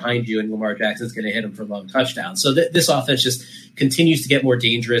run behind you, and Lamar Jackson's going to hit him for long touchdowns. So this offense just continues to get more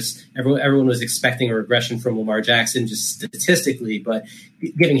dangerous. Everyone was expecting a regression from Lamar Jackson just statistically, but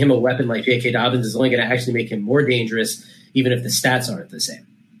giving him a weapon like J.K. Dobbins is only going to actually make him more dangerous, even if the stats aren't the same.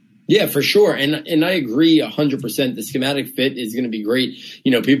 Yeah, for sure. And I agree 100%. The schematic fit is going to be great.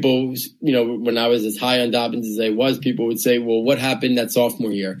 People, when I was as high on Dobbins as I was, people would say, well, what happened that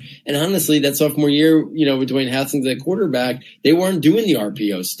sophomore year? And honestly, that sophomore year, with Dwayne Haskins at quarterback, they weren't doing the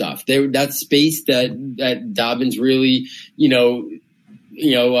RPO stuff. That space that Dobbins really,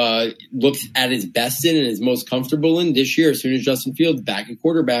 looks at his best in and is most comfortable in this year. As soon as Justin Fields back at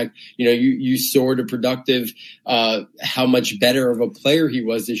quarterback, you saw the productive, how much better of a player he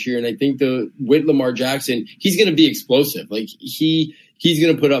was this year. And I think with Lamar Jackson, he's going to be explosive. Like he's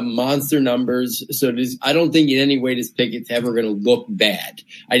going to put up monster numbers. So I don't think in any way this pick it's ever going to look bad.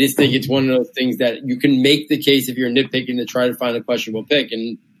 I just think it's one of those things that you can make the case if you're nitpicking to try to find a questionable pick.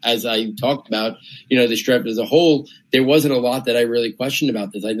 And as I talked about, this draft as a whole, there wasn't a lot that I really questioned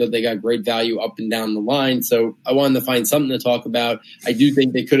about this. I thought they got great value up and down the line. So I wanted to find something to talk about. I do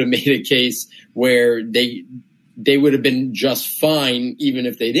think they could have made a case where they would have been just fine even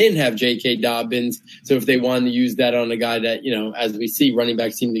if they didn't have J.K. Dobbins. So if they wanted to use that on a guy that, as we see, running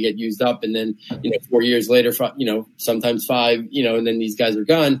backs seem to get used up, and then, 4 years later, sometimes 5, and then these guys are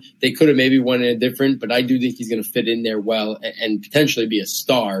gone, they could have maybe won it different, but I do think he's going to fit in there well and potentially be a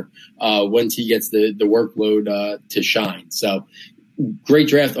star once he gets the workload to shine. So great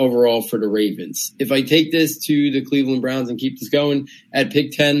draft overall for the Ravens. If I take this to the Cleveland Browns and keep this going, at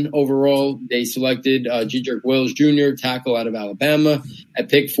pick 10 overall, they selected Jedrick Wills Jr., tackle out of Alabama. At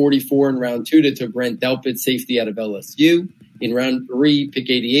pick 44 in round 2, they took Grant Delpit, safety out of LSU. In round 3, pick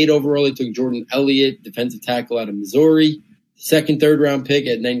 88 overall, they took Jordan Elliott, defensive tackle out of Missouri. Second, third round pick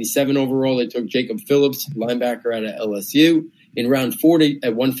at 97 overall, they took Jacob Phillips, linebacker out of LSU. In round 40,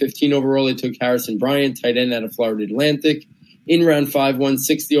 at 115 overall, they took Harrison Bryant, tight end out of Florida Atlantic. In round 5,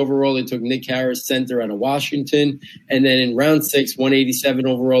 160 overall, they took Nick Harris, center out of Washington. And then in round 6, 187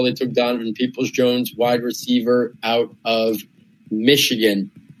 overall, they took Donovan Peoples-Jones, wide receiver out of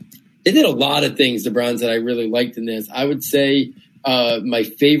Michigan. They did a lot of things, the Browns, that I really liked in this. I would say my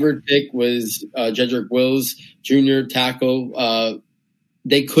favorite pick was Jedrick Wills Jr., tackle.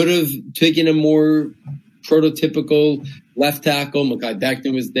 They could have taken a more prototypical left tackle. Mekhi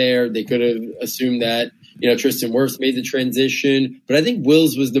Becton was there. They could have assumed that Tristan Wirfs made the transition, but I think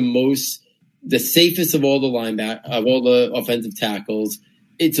Wills was the safest of all the offensive tackles.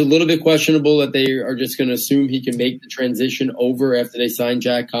 It's a little bit questionable that they are just going to assume he can make the transition over after they sign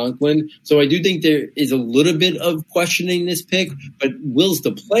Jack Conklin. So I do think there is a little bit of questioning this pick, but Wills,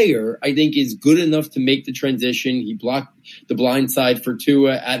 the player, I think is good enough to make the transition. He blocked the blind side for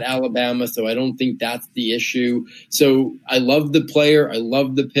Tua at Alabama, so I don't think that's the issue. So I love the player. I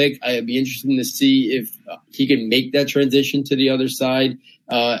love the pick. I'd be interested to see if he can make that transition to the other side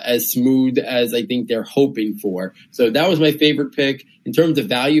as smooth as I think they're hoping for. So that was my favorite pick. In terms of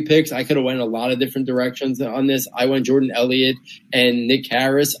value picks, I could have went a lot of different directions on this. I went Jordan Elliott and Nick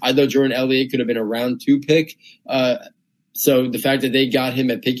Harris. I thought Jordan Elliott could have been a round 2 pick. So the fact that they got him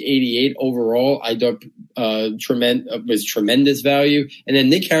at pick 88 overall, I thought was tremendous value. And then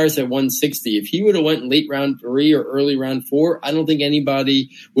Nick Harris at 160. If he would have went late round 3 or early round 4, I don't think anybody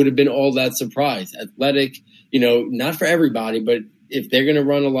would have been all that surprised. Athletic, not for everybody, but if they're going to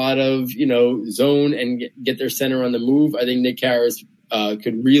run a lot of, zone and get their center on the move, I think Nick Harris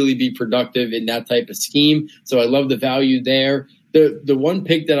could really be productive in that type of scheme. So I love the value there. The one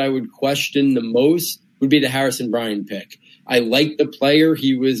pick that I would question the most would be the Harrison Bryant pick. I like the player.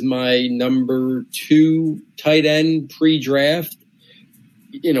 He was my number 2 tight end pre-draft,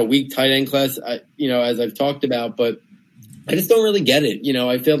 weak tight end class, as I've talked about, but I just don't really get it.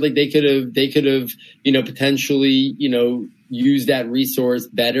 I felt like they could have, potentially, use that resource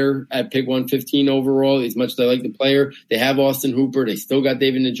better at pick 115 overall. As much as I like the player, they have Austin Hooper. They still got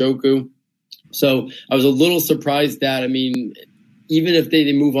David Njoku. So I was a little surprised that, even if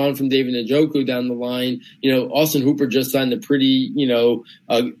they move on from David Njoku down the line, Austin Hooper just signed a pretty,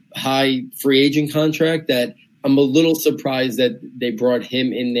 high free agent contract that I'm a little surprised that they brought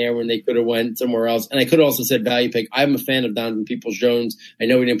him in there when they could have went somewhere else. And I could also said value pick. I'm a fan of Donovan Peoples-Jones. I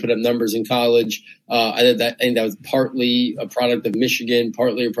know he didn't put up numbers in college. I think that was partly a product of Michigan,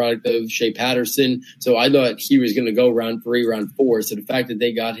 partly a product of Shea Patterson. So I thought he was going to go round 3, round 4. So the fact that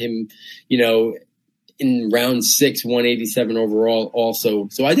they got him, in round 6, 187 overall also.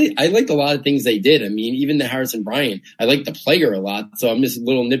 So I liked a lot of things they did. Even the Harrison Bryant, I liked the player a lot. So I'm just a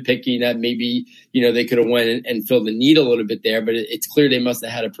little nitpicky that maybe, they could have went and filled the need a little bit there, but it's clear they must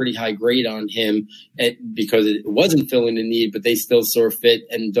have had a pretty high grade on him because it wasn't filling the need, but they still saw fit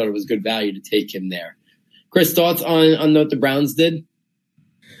and thought it was good value to take him there. Chris, thoughts on what the Browns did?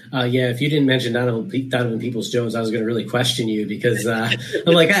 If you didn't mention Donovan Peoples-Jones, I was going to really question you because I'm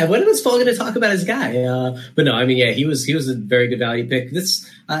like, when was Paul going to talk about his guy? But no, he was a very good value pick.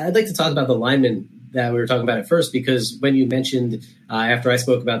 I'd like to talk about the lineman that we were talking about at first, because when you mentioned after I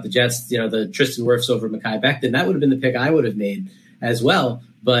spoke about the Jets, the Tristan Wirfs over Mekhi Becton, that would have been the pick I would have made as well.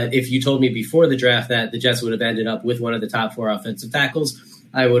 But if you told me before the draft that the Jets would have ended up with one of the top 4 offensive tackles,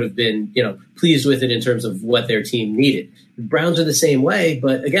 I would have been, pleased with it in terms of what their team needed. The Browns are the same way,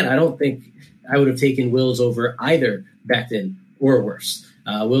 but again, I don't think I would have taken Wills over either Becton or worse.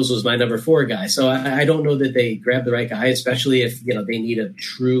 Wills was my number 4 guy. So I don't know that they grabbed the right guy, especially if, they need a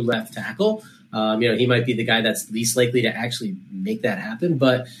true left tackle. He might be the guy that's least likely to actually make that happen.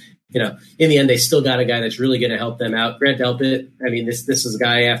 But, in the end, they still got a guy that's really going to help them out. Grant Delpit, this is a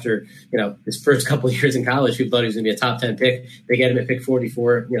guy after, his first couple of years in college, people thought he was going to be a top 10 pick. They get him at pick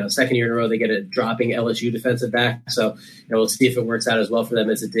 44, second year in a row, they get a dropping LSU defensive back. So, we'll see if it works out as well for them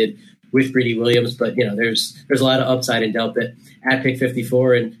as it did with Greedy Williams. But, there's a lot of upside in Delpit at pick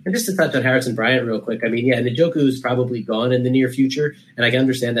 54. And just to touch on Harrison Bryant real quick, Njoku is probably gone in the near future. And I can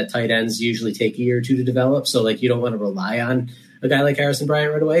understand that tight ends usually take a year or two to develop. So, you don't want to rely on a guy like Harrison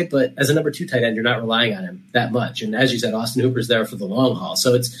Bryant right away. But as a number 2 tight end, you're not relying on him that much. And as you said, Austin Hooper's there for the long haul.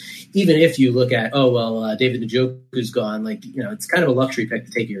 So it's even if you look at, David Njoku's gone, it's kind of a luxury pick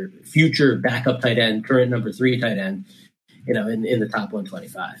to take your future backup tight end, current number 3 tight end, in the top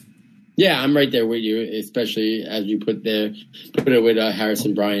 125. Yeah, I'm right there with you, especially as you put it with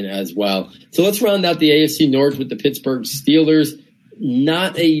Harrison Bryant as well. So let's round out the AFC North with the Pittsburgh Steelers.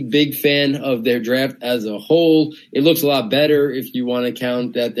 Not a big fan of their draft as a whole. It looks a lot better if you want to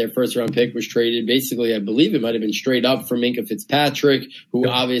count that their first-round pick was traded. Basically, I believe it might have been straight up for Minkah Fitzpatrick, who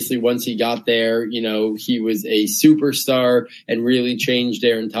obviously once he got there, he was a superstar and really changed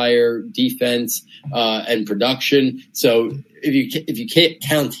their entire defense and production. So if you can't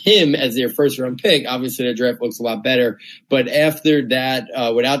count him as their first round pick, obviously their draft looks a lot better. But after that,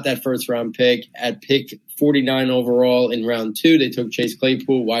 without that first round pick, at pick 49 overall in round 2, they took Chase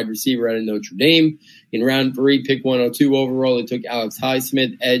Claypool, wide receiver out of Notre Dame. In round 3, pick 102 overall, they took Alex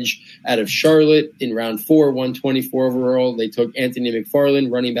Highsmith, edge out of Charlotte. In round 4, 124 overall, they took Anthony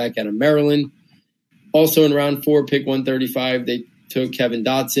McFarland, running back out of Maryland. Also in round 4, pick 135, they took Kevin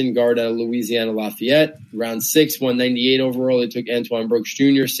Dotson, guard out of Louisiana Lafayette. Round 6, 198 overall, they took Antoine Brooks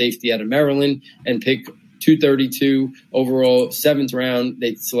Jr., safety out of Maryland. And pick 232 overall, 7th round,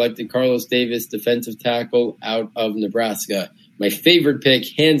 they selected Carlos Davis, defensive tackle out of Nebraska. My favorite pick,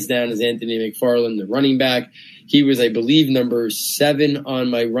 hands down, is Anthony McFarland, the running back. He was, I believe, number 7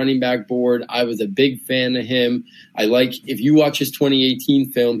 on my running back board. I was a big fan of him. If you watch his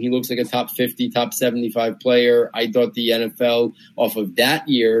 2018 film, he looks like a top 50, top 75 player. I thought the NFL off of that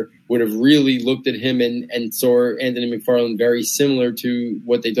year would have really looked at him and saw Anthony McFarland very similar to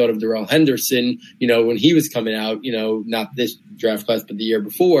what they thought of Darrell Henderson, when he was coming out, not this draft class, but the year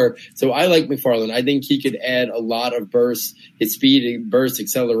before. So I like McFarland. I think he could add a lot of burst, his speed, burst,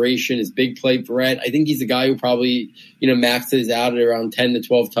 acceleration, his big play threat. I think he's a guy who probably, maxes out at around 10 to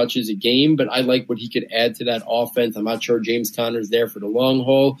 12 touches a game, but I like what he could add to that offense. I'm not sure James Conner's there for the long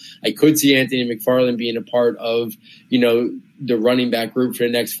haul. I could see Anthony McFarland being a part of, the running back group for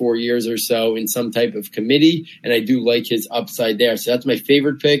the next 4 years or so in some type of committee, and I do like his upside there. So that's my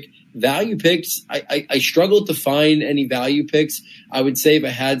favorite pick. Value picks, I struggled to find any value picks. I would say if I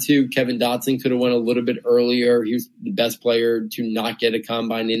had to, Kevin Dotson could have went a little bit earlier. He was the best player to not get a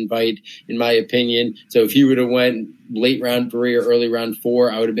combine invite, in my opinion. So if he would have went late round 3 or early round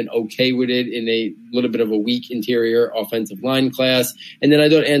 4, I would have been okay with it in a little bit of a weak interior offensive line class. And then I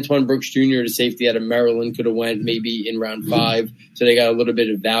thought Antoine Brooks Jr., the safety out of Maryland, could have went maybe in round 5. So they got a little bit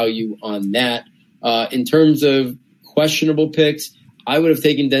of value on that. In terms of questionable picks, I would have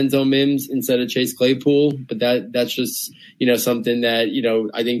taken Denzel Mims instead of Chase Claypool, but that's just, something that,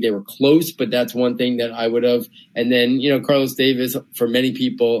 I think they were close, but that's one thing that I would have. And then, Carlos Davis, for many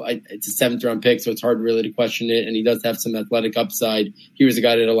people, it's a 7th round pick, so it's hard really to question it. And he does have some athletic upside. He was a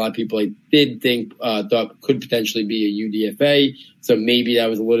guy that a lot of people I did think thought could potentially be a UDFA. So maybe that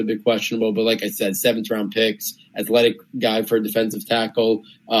was a little bit questionable, but like I said, 7th round picks, athletic guy for a defensive tackle.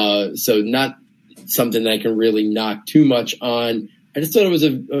 So not something that I can really knock too much on. I just thought it was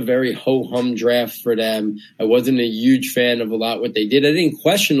a very ho-hum draft for them. I wasn't a huge fan of a lot what they did. I didn't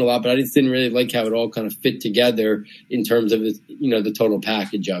question a lot, but I just didn't really like how it all kind of fit together in terms of the total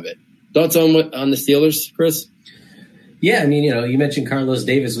package of it. Thoughts on the Steelers, Chris? Yeah, you mentioned Carlos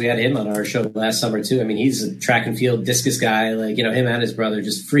Davis. We had him on our show last summer too. He's a track and field discus guy, him and his brother,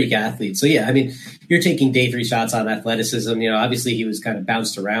 just freak athletes. So yeah, you're taking day 3 shots on athleticism. Obviously he was kind of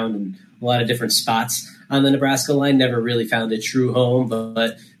bounced around in a lot of different spots on the Nebraska line, never really found a true home,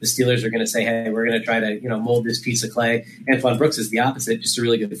 but the Steelers are going to say, hey, we're going to try to, mold this piece of clay. Antoine Brooks is the opposite, just a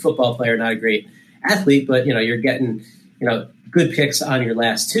really good football player, not a great athlete, but, you're getting, good picks on your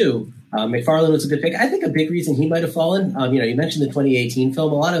last 2. McFarland was a good pick. I think a big reason he might have fallen, you mentioned the 2018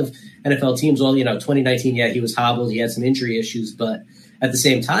 film. A lot of NFL teams, 2019, he was hobbled. He had some injury issues, but at the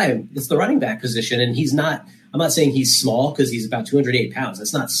same time, it's the running back position, and he's not I'm not saying he's small because he's about 208 pounds.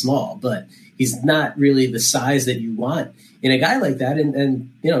 That's not small, but he's not really the size that you want in a guy like that. And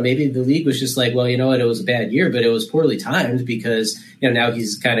maybe the league was just like, well, you know what, it was a bad year, but it was poorly timed because, now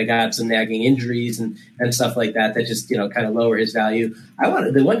he's kind of got some nagging injuries and stuff like that just, kind of lower his value.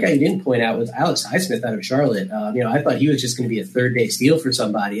 The one guy you didn't point out was Alex Highsmith out of Charlotte. I thought he was just going to be a third-day steal for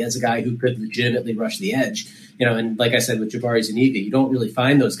somebody as a guy who could legitimately rush the edge. And like I said, with Jabari Zuniga, you don't really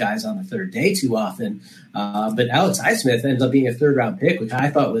find those guys on the third day too often. But Alex Highsmith ends up being a third-round pick, which I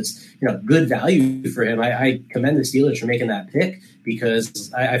thought was, good value for him. I commend the Steelers for making that pick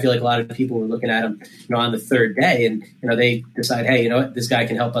because I feel like a lot of people were looking at him, on the third day, and they decide, hey, you know what, this guy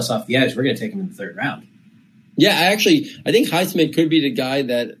can help us off the edge. We're going to take him in the third round. Yeah, I think Highsmith could be the guy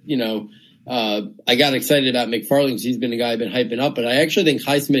that, I got excited about McFarland because he's been a guy I've been hyping up, but I actually think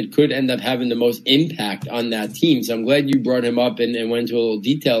Highsmith could end up having the most impact on that team. So I'm glad you brought him up and went into a little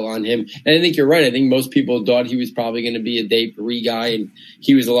detail on him. And I think you're right. I think most people thought he was probably going to be a day three guy, and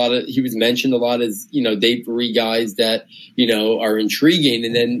he was mentioned a lot as, day three guys that, are intriguing.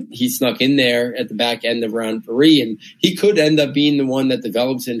 And then he snuck in there at the back end of round 3, and he could end up being the one that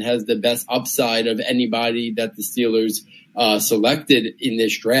develops and has the best upside of anybody that the Steelers selected in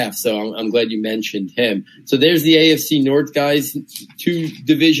this draft. So I'm glad you mentioned him. So there's the AFC North, guys. 2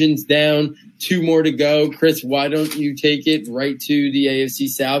 divisions down, 2 more to go. Chris, why don't you take it right to the AFC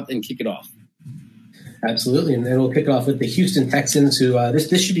South and kick it off? Absolutely, and then we'll kick off with the Houston Texans, who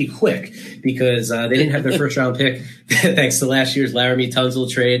this should be quick because they didn't have their first-round pick thanks to last year's Laramie Tunsil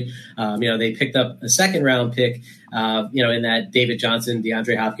trade. They picked up a second-round pick, in that David Johnson,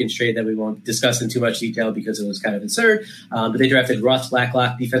 DeAndre Hopkins trade that we won't discuss in too much detail because it was kind of absurd. But they drafted Ross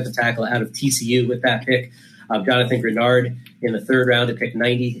Blacklock, defensive tackle out of TCU with that pick. Jonathan Grenard in the third round to pick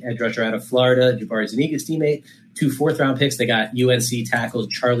 90, edge rusher out of Florida, Jabari Zuniga's teammate. 2 fourth-round picks. They got UNC tackle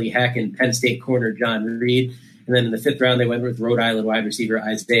Charlie Heck and Penn State corner John Reed. And then in the 5th round, they went with Rhode Island wide receiver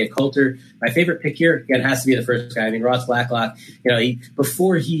Isaiah Coulter. My favorite pick here, again, has to be the first guy. I mean, Ross Blacklock,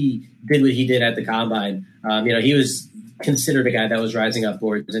 before he did what he did at the Combine, he was considered a guy that was rising up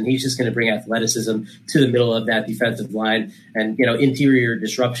boards, and he's just going to bring athleticism to the middle of that defensive line. And, interior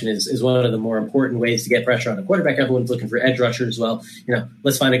disruption is one of the more important ways to get pressure on a quarterback. Everyone's looking for edge rushers. Well,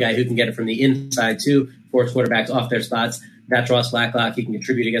 let's find a guy who can get it from the inside too, force quarterbacks off their spots. That's Ross Blacklock. He can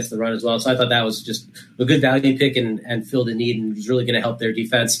contribute against the run as well. So I thought that was just a good value pick and filled a need and was really going to help their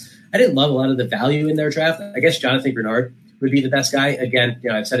defense. I didn't love a lot of the value in their draft. I guess Jonathan Grenard would be the best guy. Again,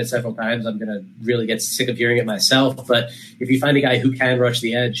 I've said it several times. I'm going to really get sick of hearing it myself. But if you find a guy who can rush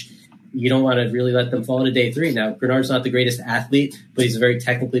the edge, you don't want to really let them fall into day 3. Now, Grenard's not the greatest athlete, but he's very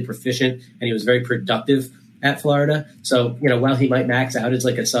technically proficient, and he was very productive at Florida. So, while he might max out as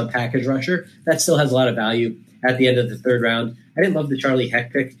like a sub-package rusher, that still has a lot of value at the end of the 3rd round. I didn't love the Charlie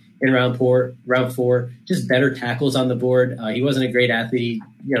Heck pick in round 4, just better tackles on the board. He wasn't a great athlete.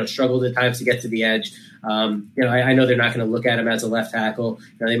 He, struggled at times to get to the edge. I know they're not going to look at him as a left tackle.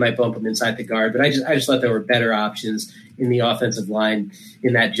 They might bump him inside the guard, but I just thought there were better options in the offensive line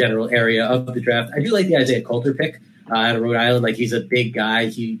in that general area of the draft. I do like the Isaiah Coulter pick out of Rhode Island. Like, he's a big guy.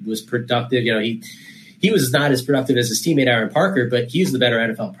 He was productive. He was not as productive as his teammate Aaron Parker, but he's the better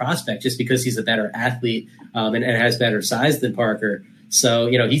NFL prospect just because he's a better athlete and has better size than Parker. So,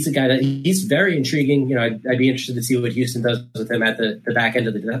 he's a guy that he's very intriguing. I'd be interested to see what Houston does with him at the back end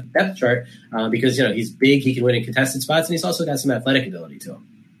of the depth chart because, he's big. He can win in contested spots, and he's also got some athletic ability to him.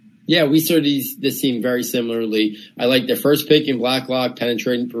 Yeah, we saw this team very similarly. I like their first pick in Blacklock,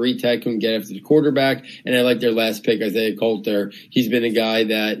 penetrating Peritek, who can get after the quarterback, and I like their last pick, Isaiah Coulter. He's been a guy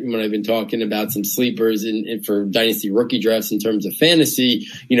that, when I've been talking about some sleepers and for dynasty rookie drafts in terms of fantasy,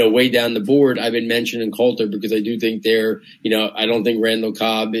 way down the board, I've been mentioning Coulter because I do think I don't think Randall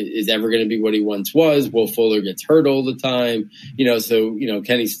Cobb is ever going to be what he once was. Will Fuller gets hurt all the time, so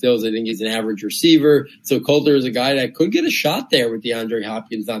Kenny Stills, I think he's an average receiver. So Coulter is a guy that could get a shot there with DeAndre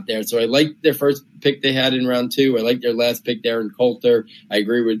Hopkins not there. So I like their first pick they had in round 2. I like their last pick there in Coulter. I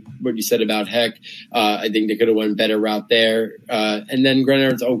agree with what you said about Heck. I think they could have went better route there. And then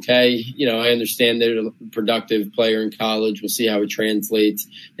Grenard's okay. I understand they're a productive player in college. We'll see how it translates.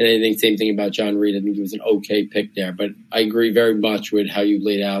 And I think same thing about John Reed. I think he was an okay pick there. But I agree very much with how you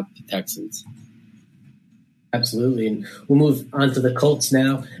laid out the Texans. Absolutely. And we'll move on to the Colts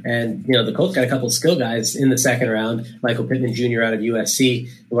now. And, the Colts got a couple of skill guys in the 2nd round. Michael Pittman Jr. out of USC,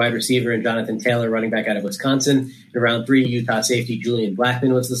 the wide receiver, and Jonathan Taylor, running back out of Wisconsin. In round 3, Utah safety Julian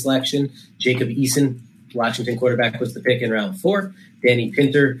Blackmon was the selection. Jacob Eason, Washington quarterback, was the pick in round 4. Danny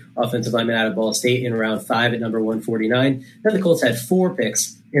Pinter, offensive lineman out of Ball State, in round 5 at number 149. Then the Colts had 4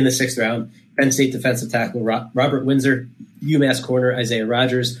 picks in the 6th round. Penn State defensive tackle Robert Windsor, UMass corner Isaiah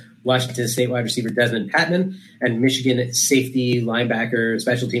Rodgers, Washington State wide receiver Desmond Patman, and Michigan safety, linebacker,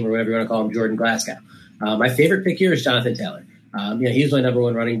 special team, or whatever you want to call him, Jordan Glasgow. My favorite pick here is Jonathan Taylor. He was my number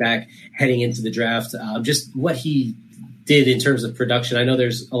one running back heading into the draft. Just what he did in terms of production. I know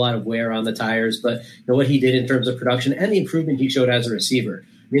there's a lot of wear on the tires, but what he did in terms of production and the improvement he showed as a receiver.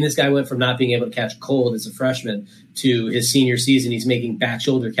 I mean, this guy went from not being able to catch cold as a freshman to his senior season. He's making back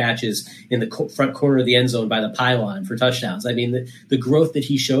shoulder catches in the front corner of the end zone by the pylon for touchdowns. I mean, the growth that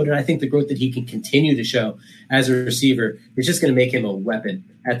he showed, and I think the growth that he can continue to show as a receiver is just going to make him a weapon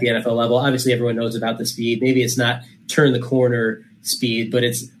at the NFL level. Obviously, everyone knows about the speed. Maybe it's not turn the corner speed, but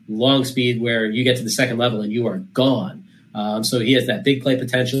it's long speed where you get to the second level and you are gone. So he has that big play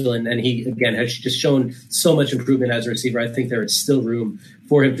potential, and he, again, has just shown so much improvement as a receiver. I think there is still room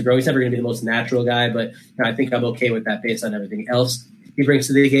for him to grow. He's never going to be the most natural guy, but I think I'm okay with that based on everything else he brings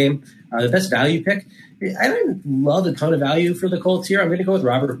to the game. The best value pick, I don't love a ton of value for the Colts here. I'm going to go with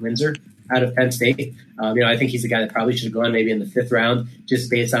Robert Windsor out of Penn State. I think he's a guy that probably should have gone maybe in the 5th round just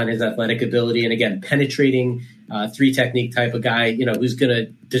based on his athletic ability. And again, penetrating 3-technique type of guy, who's going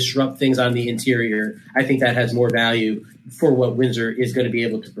to disrupt things on the interior. I think that has more value for what Windsor is going to be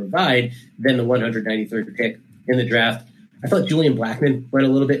able to provide than the 193rd pick in the draft. I thought Julian Blackmon went a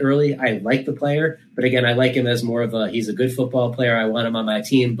little bit early. I like the player, but again, I like him as more of he's a good football player. I want him on my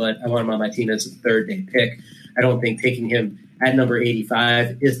team, but I want him on my team as a 3rd-day pick. I don't think taking him at number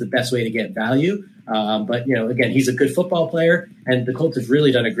 85 is the best way to get value. But, again, he's a good football player, and the Colts have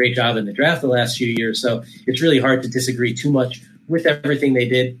really done a great job in the draft the last few years. So it's really hard to disagree too much with everything they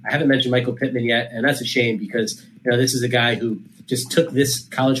did. I haven't mentioned Michael Pittman yet, and that's a shame because, this is a guy who just took this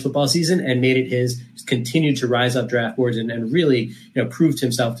college football season and made it his, just continued to rise up draft boards and really, proved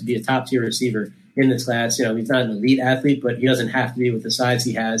himself to be a top-tier receiver in this class. He's not an elite athlete, but he doesn't have to be with the size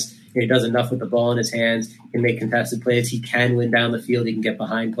he has. He does enough with the ball in his hands, can make contested plays. He can win down the field. He can get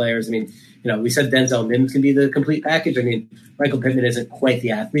behind players. I mean, we said Denzel Mims can be the complete package. I mean, Michael Pittman isn't quite the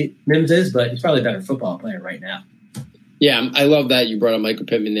athlete Mims is, but he's probably a better football player right now. Yeah, I love that you brought up Michael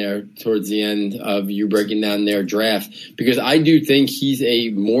Pittman there towards the end of you breaking down their draft, because I do think he's a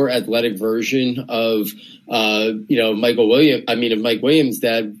more athletic version of Mike Williams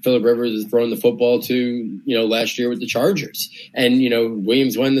that Phillip Rivers is throwing the football to, last year with the Chargers. And,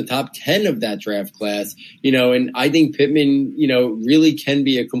 Williams won the top 10 of that draft class, and I think Pittman, really can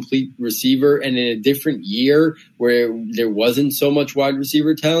be a complete receiver. And in a different year where there wasn't so much wide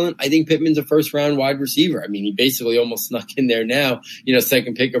receiver talent, I think Pittman's a 1st-round wide receiver. I mean, he basically almost snuck in there now,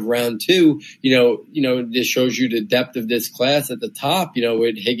 2nd pick of round 2. This shows you the depth of this class at the top,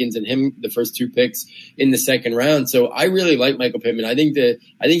 with Higgins and him, the first 2 picks in the 2nd round. So I really like Michael Pittman. I think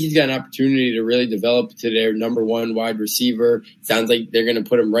he's got an opportunity to really develop to their number 1 wide receiver. Sounds like they're going to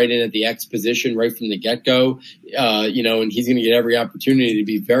put him right in at the X position right from the get-go, and he's going to get every opportunity to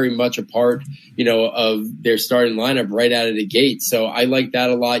be very much a part, of their starting lineup right out of the gate. So I like that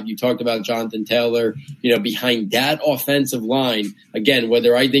a lot. You talked about Jonathan Taylor, behind that offensive line. Again,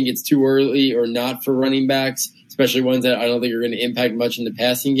 whether I think it's too early or not for running backs, especially ones that I don't think are going to impact much in the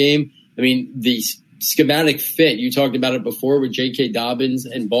passing game. I mean, the schematic fit, you talked about it before with J.K. Dobbins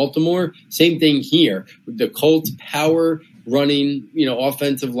and Baltimore. Same thing here with the Colts power running,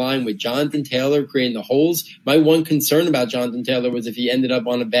 offensive line with Jonathan Taylor creating the holes. My one concern about Jonathan Taylor was if he ended up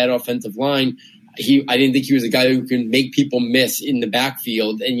on a bad offensive line, I didn't think he was a guy who can make people miss in the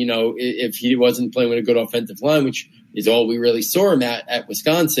backfield. And, if he wasn't playing with a good offensive line, which is all we really saw him at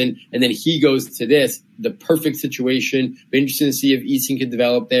Wisconsin, and then he goes to this, the perfect situation. Be interesting to see if Eason can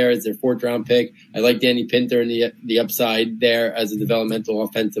develop there as their 4th-round pick. I like Danny Pinter and the upside there as a developmental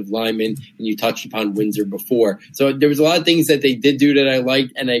offensive lineman, and you touched upon Windsor before. So there was a lot of things that they did do that I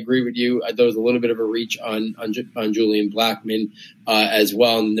liked, and I agree with you. There was a little bit of a reach on Julian Blackmon as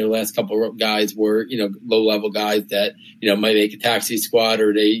well, and their last couple of guys were, low-level guys that, might make a taxi squad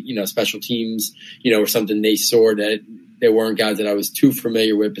or they, special teams, or something they saw that there weren't guys that I was too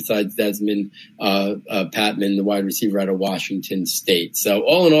familiar with besides Desmond Patman, the wide receiver out of Washington State. So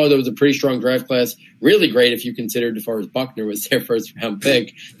all in all, there was a pretty strong draft class. Really great if you considered DeForest Buckner was their 1st-round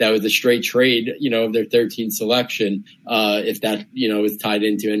pick. That was a straight trade, of their 13th selection, if that, is tied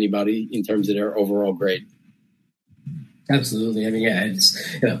into anybody in terms of their overall grade. Absolutely. I mean, yeah, it's,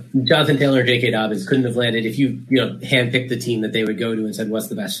 Jonathan Taylor or J.K. Dobbins couldn't have landed if you, handpicked the team that they would go to and said, what's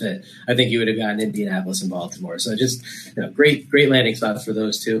the best fit? I think you would have gotten Indianapolis and Baltimore. So just, great landing spots for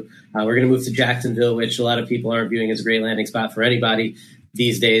those two. We're going to move to Jacksonville, which a lot of people aren't viewing as a great landing spot for anybody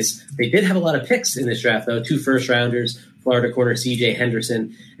these days. They did have a lot of picks in this draft, though. 2 first-rounders, Florida corner C.J.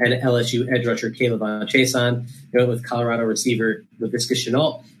 Henderson and LSU edge rusher Caleb Chason. They went with Colorado receiver Laviska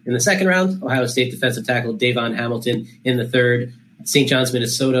Shenault in the 2nd round, Ohio State defensive tackle Davon Hamilton in the 3rd. St. John's,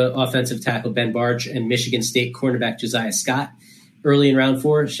 Minnesota offensive tackle Ben Barch, and Michigan State cornerback Josiah Scott. Early in round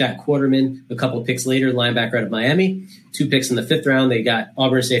 4, Shaq Quarterman. A couple picks later, linebacker out of Miami. 2 picks in the 5th round, they got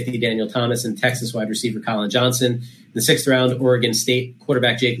Auburn safety Daniel Thomas and Texas wide receiver Colin Johnson. In the 6th round, Oregon State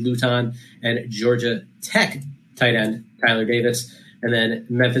quarterback Jake Luton and Georgia Tech tight end Tyler Davis. And then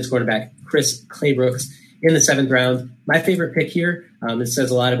Memphis quarterback Chris Claybrooks in the 7th round. My favorite pick here, it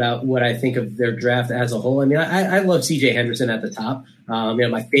says a lot about what I think of their draft as a whole. I mean, I love C.J. Henderson at the top.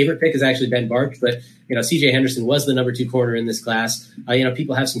 My favorite pick is actually Ben Barch, but, C.J. Henderson was the number 2 corner in this class.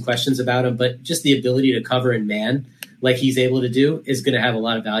 People have some questions about him, but just the ability to cover and man like he's able to do is going to have a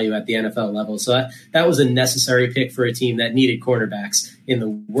lot of value at the NFL level. So that was a necessary pick for a team that needed cornerbacks in the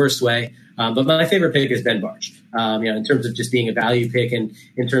worst way. But my favorite pick is Ben Barch, in terms of just being a value pick and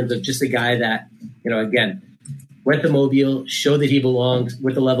in terms of just a guy that, again, went to Mobile, showed that he belonged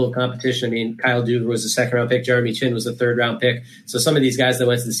with the level of competition. I mean, Kyle Duggar was a 2nd-round pick. Jeremy Chin was a 3rd-round pick. So some of these guys that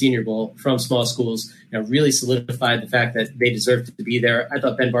went to the Senior Bowl from small schools really solidified the fact that they deserved to be there. I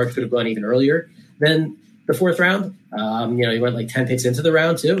thought Ben Barch could have gone even earlier than the 4th round. He went like 10 picks into the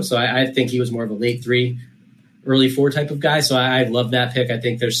round, too. So I think he was more of a late 3, early 4 type of guy. So I love that pick. I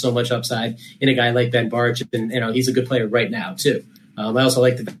think there's so much upside in a guy like Ben Barch. And, he's a good player right now, too. I also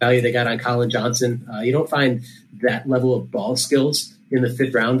like the value they got on Colin Johnson. You don't find that level of ball skills in the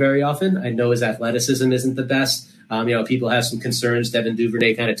 5th round very often. I know his athleticism isn't the best. People have some concerns. Devin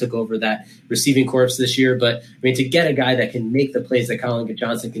Duvernay kind of took over that receiving corps this year. But, to get a guy that can make the plays that Colin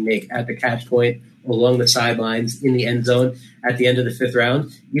Johnson can make at the catch point, along the sidelines, in the end zone at the end of the 5th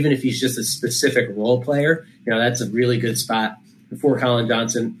round, even if he's just a specific role player, that's a really good spot for Colin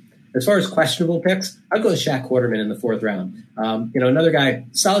Johnson. As far as questionable picks, I'll go with Shaq Quarterman in the 4th round. Another guy,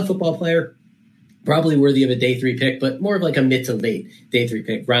 solid football player, probably worthy of a day 3 pick, but more of like a mid to late day 3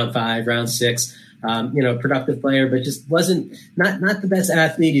 pick, round 5, round 6. Productive player, but just wasn't not the best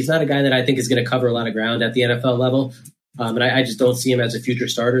athlete. He's not a guy that I think is going to cover a lot of ground at the NFL level. And I just don't see him as a future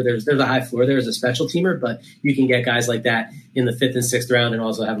starter. There's a high floor there as a special teamer, but you can get guys like that in the 5th and 6th round and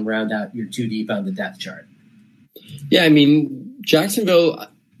also have them round out your 2 deep on the depth chart. Yeah, Jacksonville,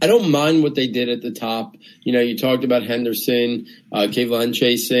 I don't mind what they did at the top. You talked about Henderson, Kayvon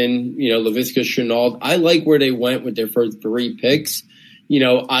Chasen, Laviska Shenault. I like where they went with their first 3 picks.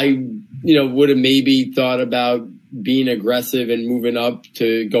 I would have maybe thought about being aggressive and moving up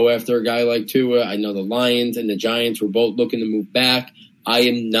to go after a guy like Tua. I know the Lions and the Giants were both looking to move back. I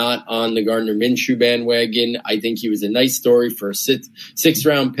am not on the Gardner Minshew bandwagon. I think he was a nice story for a 6th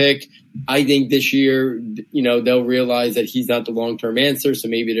round pick. I think this year, they'll realize that he's not the long-term answer. So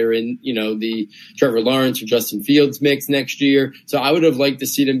maybe they're in, the Trevor Lawrence or Justin Fields mix next year. So I would have liked to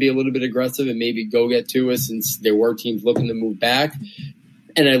see them be a little bit aggressive and maybe go get Tua since there were teams looking to move back.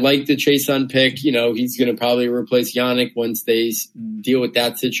 And I like the Chason pick. He's going to probably replace Yannick once they deal with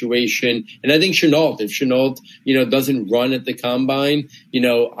that situation. And I think Shenault, if Shenault, doesn't run at the combine,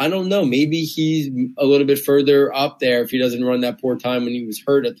 I don't know. Maybe he's a little bit further up there if he doesn't run that poor time when he was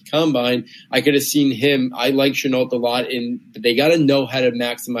hurt at the combine. I could have seen him. I like Shenault a lot, but they got to know how to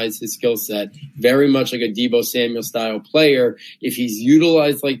maximize his skill set. Very much like a Deebo Samuel style player. If he's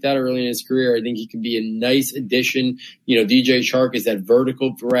utilized like that early in his career, I think he could be a nice addition. DJ Chark is that vertical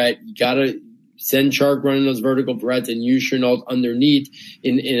threat. You got to send Chark running those vertical threats and use Shenault underneath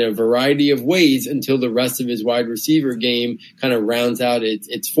in a variety of ways until the rest of his wide receiver game kind of rounds out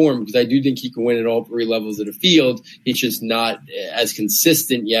its form, because I do think he can win at all 3 levels of the field. He's just not as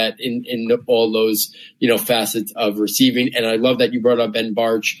consistent yet in all those, facets of receiving. And I love that you brought up Ben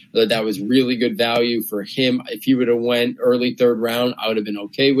Barch. That was really good value for him. If he would have went early 3rd round, I would have been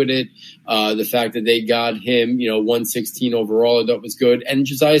okay with it. The fact that they got him, 116 overall, I thought was good. And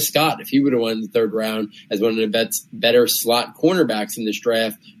Josiah Scott, if he would have won the 3rd round as one of the better slot cornerbacks in this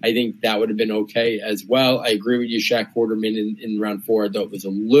draft, I think that would have been okay as well. I agree with you, Shaq Quarterman in round 4. I thought it was a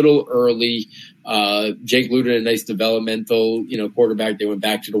little early. Jake Luton, a nice developmental, quarterback. They went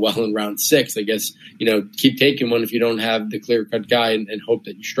back to the well in round 6. I guess, keep taking one if you don't have the clear-cut guy and hope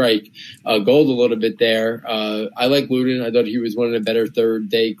that you strike gold a little bit there. I like Luton. I thought he was one of the better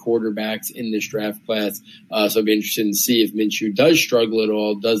 3rd-day quarterbacks in this draft class. So I'd be interested to see if Minshew does struggle at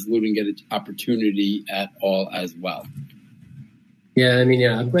all. Does Luton get an opportunity at all as well? Yeah,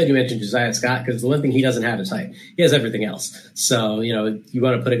 I'm glad you mentioned Josiah Scott, because the one thing he doesn't have is height. He has everything else. So, you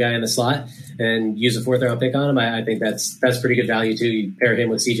want to put a guy in the slot and use a 4th round pick on him, I think that's pretty good value too. You pair him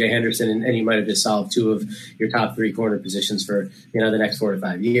with C.J. Henderson, and you might have just solved 2 of your top 3 corner positions for, the next 4 to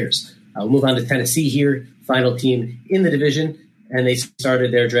 5 years. We'll move on to Tennessee here, final team in the division. And they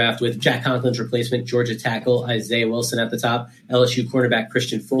started their draft with Jack Conklin's replacement, Georgia tackle Isaiah Wilson at the top. LSU cornerback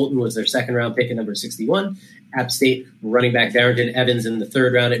Christian Fulton was their second-round pick at number 61. App State running back Darrington Evans in the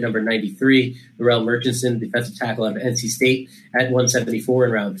third round at number 93. Darrell Murchison, defensive tackle out of NC State at 174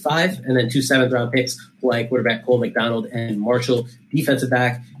 in round 5. And then 2 seventh-round picks, Hawaii quarterback Cole McDonald and Marshall defensive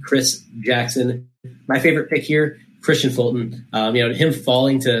back Chris Jackson. My favorite pick here, Christian Fulton. Him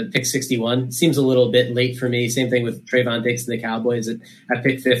falling to pick 61 seems a little bit late for me. Same thing with Trayvon Diggs and the Cowboys at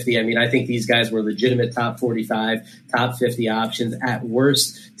pick 50. I mean, I think these guys were legitimate top 45, top 50 options at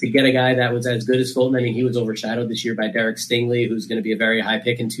worst. To get a guy that was as good as Fulton, I mean, he was overshadowed this year by Derek Stingley, who's going to be a very high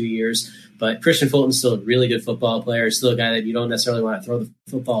pick in 2 years. But Christian Fulton's still a really good football player, still a guy that you don't necessarily want to throw the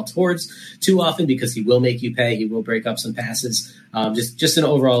football towards too often because he will make you pay. He will break up some passes. Just an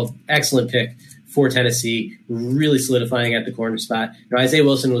overall excellent pick for Tennessee, really solidifying at the corner spot. Isaiah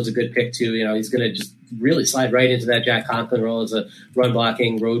Wilson was a good pick too. He's going to just really slide right into that Jack Conklin role as a run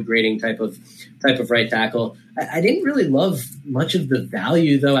blocking, road grading type of right tackle. I didn't really love much of the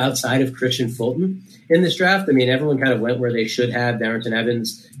value though outside of Christian Fulton in this draft. I mean, everyone kind of went where they should have. Darrington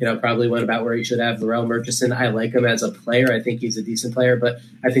Evans, probably went about where he should have. Darrell Murchison, I like him as a player. I think he's a decent player, but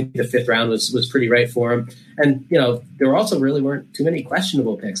I think the 5th round was pretty right for him. And, there also really weren't too many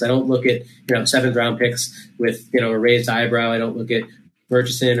questionable picks. I don't look at, 7th round picks with, a raised eyebrow. I don't look at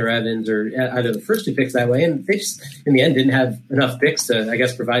Murchison or Evans or either the first 2 picks that way. And they just, in the end, didn't have enough picks to, I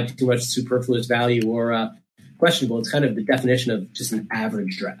guess, provide too much superfluous value or questionable. It's kind of the definition of just an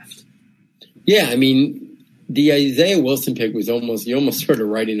average draft. Yeah, I mean, the Isaiah Wilson pick was you almost sort of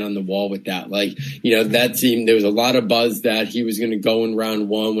writing on the wall with that. That seemed, there was a lot of buzz that he was going to go in round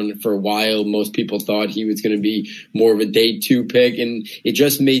 1 when for a while most people thought he was going to be more of a day 2 pick. And it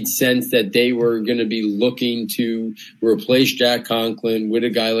just made sense that they were going to be looking to replace Jack Conklin with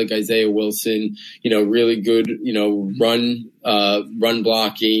a guy like Isaiah Wilson, really good, run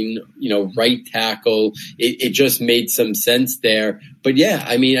blocking, right tackle. It just made some sense there. But yeah,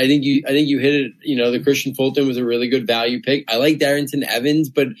 I mean, I think you hit it. The Christian Fulton was a really good value pick. I like Darrington Evans,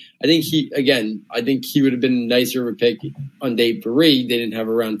 but I think he would have been nicer of a pick on day 3. They didn't have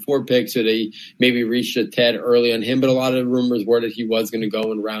a round 4 pick, so they maybe reached a tad early on him. But a lot of rumors were that he was going to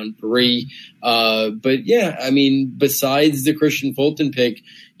go in round 3. But yeah, I mean, besides the Christian Fulton pick,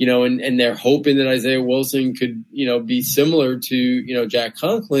 and they're hoping that Isaiah Wilson could, be similar to, Jack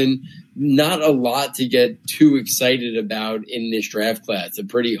Conklin. Not a lot to get too excited about in this draft class. A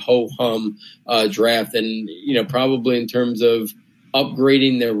pretty ho-hum draft. And, probably in terms of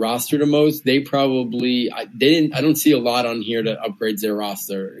upgrading their roster the most, I don't see a lot on here that upgrades their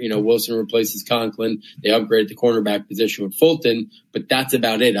roster. Wilson replaces Conklin. They upgrade the cornerback position with Fulton, but that's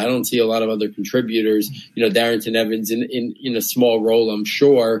about it. I don't see a lot of other contributors. Darrington Evans in a small role, I'm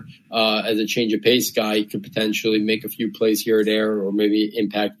sure, as a change of pace guy, could potentially make a few plays here or there, or maybe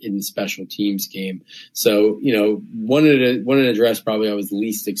impact in the special teams game. So, one of the drafts probably I was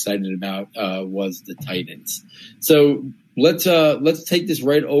least excited about was the Titans. So let's take this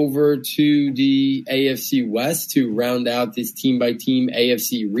right over to the AFC West to round out this team by team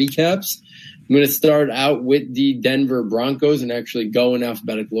AFC recaps. I'm going to start out with the Denver Broncos and actually go in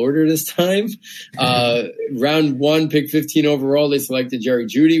alphabetical order this time. Round 1, pick 15 overall, they selected Jerry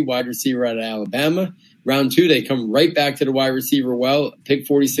Jeudy, wide receiver out of Alabama. Round 2, they come right back to the wide receiver pick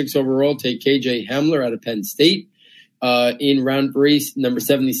 46 overall, take KJ Hamler out of Penn State. In round 3, number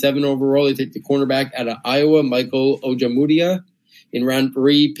 77 overall, they take the cornerback out of Iowa, Michael Ojemudia. In round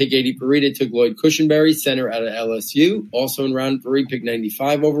 3, pick 83, they took Lloyd Cushenberry, center out of LSU. Also in round 3, pick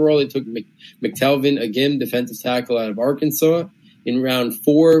 95 overall, they took McTelvin Agim, defensive tackle out of Arkansas. In round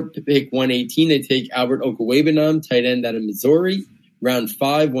 4, pick 118, they take Albert Okwuegbunam, tight end out of Missouri. Round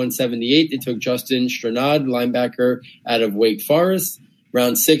 5, 178, they took Justin Strnad, linebacker out of Wake Forest.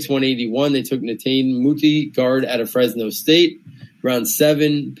 Round 6, 181, they took Netane Muti, guard out of Fresno State. Round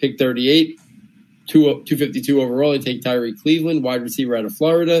 7, pick 38, 252 overall, they take Tyree Cleveland, wide receiver out of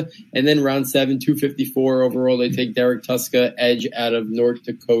Florida. And then round 7, 254 overall, they take Derek Tuska, edge out of North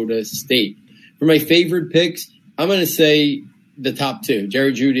Dakota State. For my favorite picks, I'm going to say the top 2,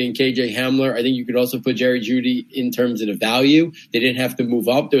 Jerry Jeudy and KJ Hamler. I think you could also put Jerry Jeudy in terms of the value. They didn't have to move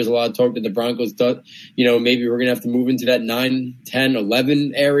up. There was a lot of talk that the Broncos thought, maybe we're going to have to move into that 9, 10,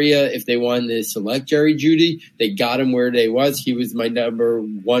 11 area if they wanted to select Jerry Jeudy. They got him where they was. He was my number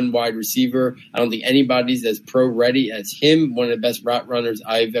 1 wide receiver. I don't think anybody's as pro ready as him. One of the best route runners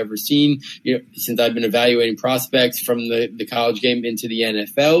I've ever seen, since I've been evaluating prospects from the college game into the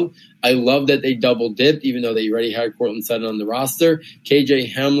NFL. I love that they double dipped, even though they already had Courtland Sutton on the roster.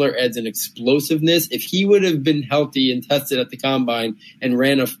 KJ Hamler adds an explosiveness. If he would have been healthy and tested at the combine and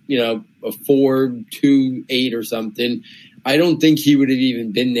ran a 4.28 or something, I don't think he would have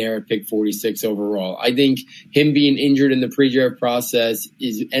even been there at pick 46 overall. I think him being injured in the pre-draft process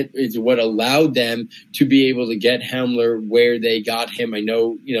is what allowed them to be able to get Hamler where they got him. I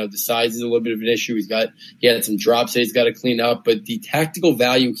know, the size is a little bit of an issue. He had some drops that he's got to clean up, but the tactical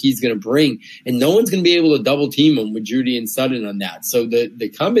value he's going to bring, and no one's going to be able to double team him with Jeudy and Sutton on that. So the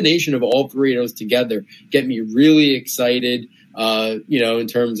combination of all three of those together get me really excited. In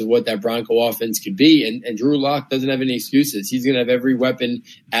terms of what that Bronco offense could be. And Drew Lock doesn't have any excuses. He's going to have every weapon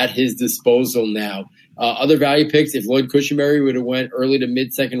at his disposal now. Other value picks, if Lloyd Cushenberry would have went early to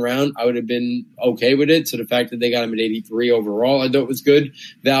mid-second round, I would have been okay with it. So the fact that they got him at 83 overall, I thought was good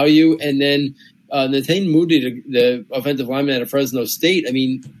value. And then Netane Muti, the offensive lineman out of Fresno State,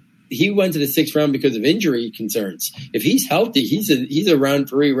 he went to the 6th round because of injury concerns. If he's healthy, he's a round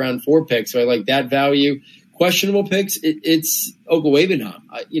 3, round 4 pick. So I like that value. Questionable picks, it's Okwuegbunam.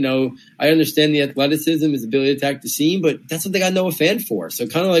 I understand the athleticism, his ability to attack the seam, but that's what they got Noah Fant for. So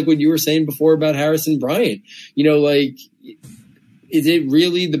kind of like what you were saying before about Harrison Bryant. Is it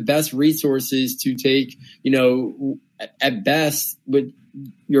really the best resources to take, at best, with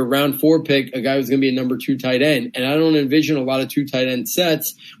your round 4 pick, a guy who's going to be a number 2 tight end? And I don't envision a lot of 2 tight end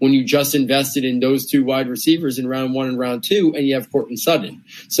sets when you just invested in those 2 wide receivers in round 1 and round 2, and you have Courtland Sutton.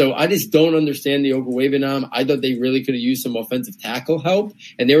 So I just don't understand the Okwuegbunam. I thought they really could have used some offensive tackle help,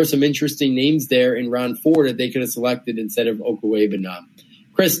 and there were some interesting names there in round 4 that they could have selected instead of Okwuegbunam.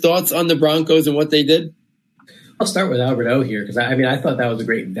 Chris, thoughts on the Broncos and what they did? I'll start with Albert O here because I thought that was a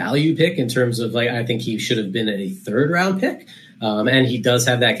great value pick in terms of I think he should have been a 3rd round pick. And he does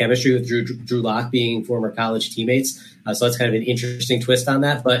have that chemistry with Drew Lock being former college teammates. So that's kind of an interesting twist on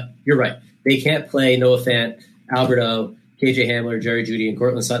that. But you're right. They can't play Noah Fant, Albert O, KJ Hamler, Jerry Jeudy, and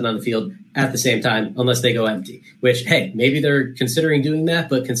Courtland Sutton on the field at the same time unless they go empty, which, hey, maybe they're considering doing that.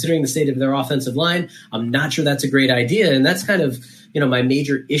 But considering the state of their offensive line, I'm not sure that's a great idea. And that's kind of, my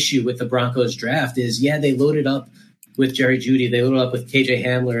major issue with the Broncos draft is, they loaded up with Jerry Jeudy. They loaded up with KJ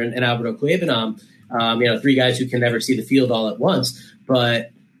Hamler and Albert Okwuegbunam. 3 guys who can never see the field all at once,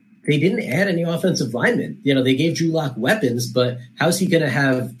 but they didn't add any offensive linemen. They gave Drew Lock weapons, but how's he going to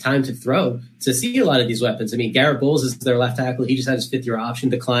have time to throw to see a lot of these weapons? Garrett Bowles is their left tackle. He just had his 5th-year option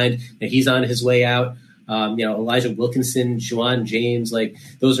declined, and he's on his way out. Elijah Wilkinson, Juwan James,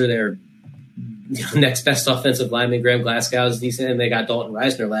 those are their next best offensive linemen. Graham Glasgow is decent, and they got Dalton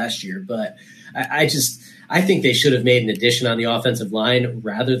Reisner last year, but I think they should have made an addition on the offensive line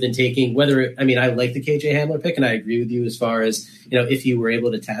rather than taking I like the KJ Hamler pick, and I agree with you as far as, if you were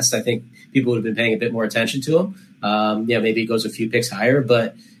able to test, I think people would have been paying a bit more attention to him. Maybe it goes a few picks higher,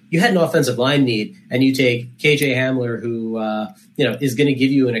 but you had an offensive line need, and you take KJ Hamler, who, is going to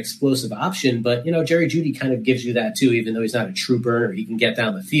give you an explosive option, but, Jerry Jeudy kind of gives you that too, even though he's not a true burner. He can get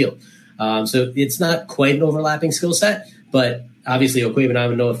down the field. So it's not quite an overlapping skill set, but obviously Okwuegbunam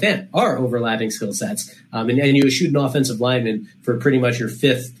and Noah Fant are overlapping skill sets. And you shoot an offensive lineman for pretty much your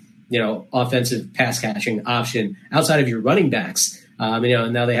 5th, offensive pass catching option outside of your running backs.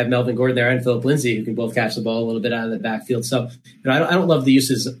 And now they have Melvin Gordon there and Philip Lindsay, who can both catch the ball a little bit out of the backfield. So, I don't love the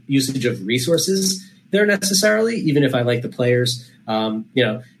usage of resources there necessarily, even if I like the players.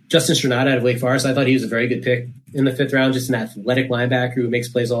 Justin Strnad out of Wake Forest, I thought he was a very good pick in the 5th round, just an athletic linebacker who makes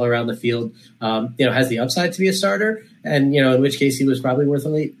plays all around the field, has the upside to be a starter. And, in which case he was probably worth a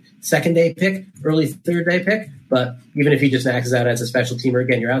late 2nd-day pick, early 3rd-day pick. But even if he just maxes out as a special teamer,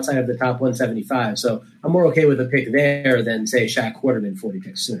 again, you're outside of the top 175. So I'm more okay with a pick there than, say, Shaq Quarterman 40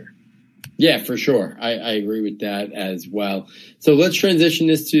 picks sooner. Yeah, for sure. I agree with that as well. So let's transition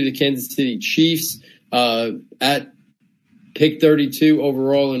this to the Kansas City Chiefs. At pick 32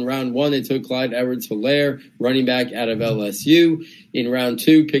 overall in round 1, they took Clyde Edwards-Helaire, running back out of LSU. In round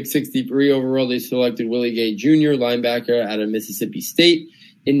 2, pick 63 overall, they selected Willie Gay Jr., linebacker out of Mississippi State.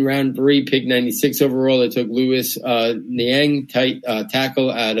 In round 3, pick 96 overall, they took Louis Niang, tackle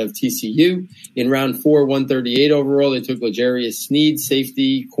out of TCU. In round 4, 138 overall, they took L'Jarius Sneed,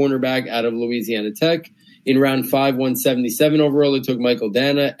 safety cornerback out of Louisiana Tech. In round 5, 177 overall, they took Michael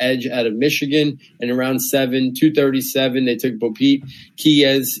Dana, edge out of Michigan. And in round 7, 237, they took Bopete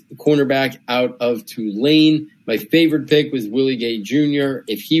Kies, cornerback out of Tulane. My favorite pick was Willie Gay Jr.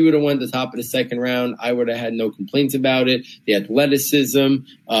 If he would have went the top of the 2nd round, I would have had no complaints about it. The athleticism,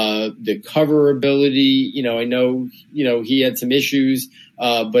 the cover ability, I know, he had some issues.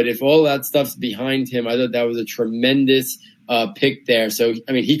 But if all that stuff's behind him, I thought that was a tremendous pick there. So,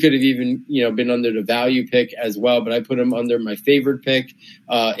 he could have even, been under the value pick as well, but I put him under my favorite pick.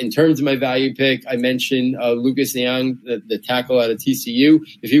 In terms of my value pick, I mentioned Lucas Niang, the tackle out of TCU.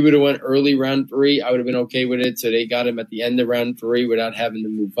 If he would have went early round 3, I would have been okay with it. So they got him at the end of round 3 without having to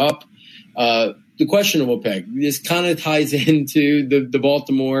move up. the questionable pick. This kind of ties into the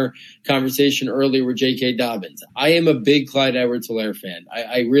Baltimore conversation earlier with J.K. Dobbins. I am a big Clyde Edwards-Helaire fan.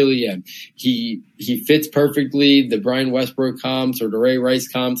 I really am. He fits perfectly. The Brian Westbrook comps or the Ray Rice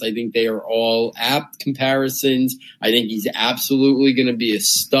comps, I think they are all apt comparisons. I think he's absolutely going to be a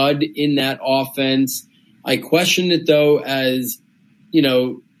stud in that offense. I question it, though, as,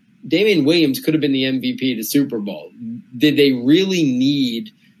 Damian Williams could have been the MVP of the Super Bowl. Did they really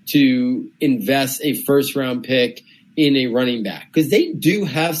need to invest a first-round pick in a running back? Because they do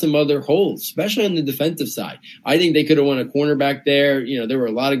have some other holes, especially on the defensive side. I think they could have won a cornerback there. There were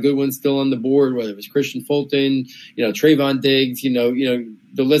a lot of good ones still on the board, whether it was Christian Fulton, Trayvon Diggs,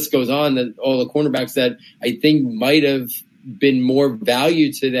 the list goes on, that all the cornerbacks that I think might have been more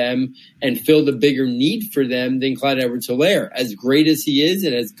value to them and filled a bigger need for them than Clyde Edwards-Helaire. As great as he is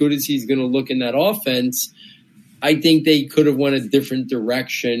and as good as he's going to look in that offense, I think they could have went a different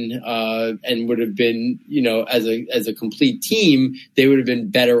direction and would have been, as a complete team, they would have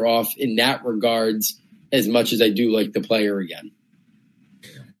been better off in that regards, as much as I do like the player again.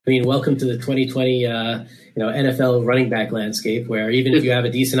 I mean, welcome to the 2020 NFL running back landscape, where even if you have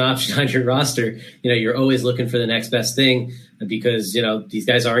a decent option on your roster, you're always looking for the next best thing, because these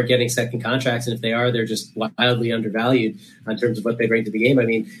guys aren't getting second contracts, and if they are, they're just wildly undervalued in terms of what they bring to the game. I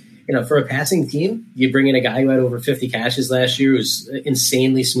mean, for a passing team, you bring in a guy who had over 50 catches last year, who's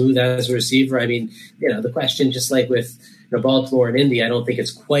insanely smooth as a receiver. I mean, the question, just like with Baltimore and Indy, I don't think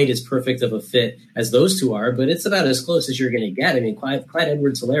it's quite as perfect of a fit as those two are, but it's about as close as you're going to get. I mean, Clyde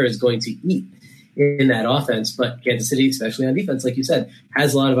Edwards-Helaire is going to eat in that offense, but Kansas City, especially on defense, like you said,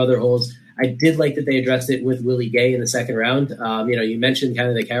 has a lot of other holes. I did like that they addressed it with Willie Gay in the second round. You mentioned kind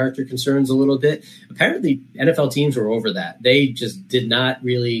of the character concerns a little bit. Apparently, NFL teams were over that. They just did not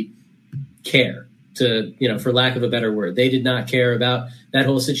really care, to, for lack of a better word. They did not care about that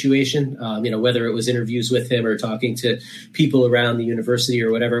whole situation, whether it was interviews with him or talking to people around the university or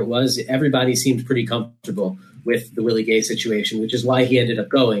whatever it was. Everybody seemed pretty comfortable with the Willie Gay situation, which is why he ended up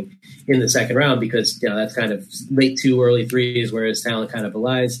going in the second round, because that's kind of late 2, early 3 is where his talent kind of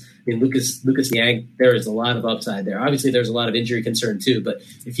lies. I mean, Lucas Niang, there is a lot of upside there. Obviously, there's a lot of injury concern too, but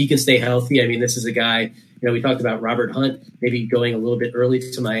if he can stay healthy, I mean, this is a guy. We talked about Robert Hunt maybe going a little bit early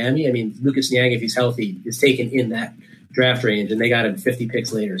to Miami. I mean, Lucas Niang, if he's healthy, is taken in that draft range, and they got him 50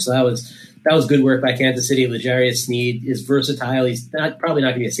 picks later. So that was good work by Kansas City. L'Jarius Sneed is versatile. He's probably not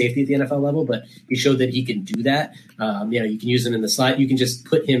going to be a safety at the NFL level, but he showed that he can do that. You can use him in the slot. You can just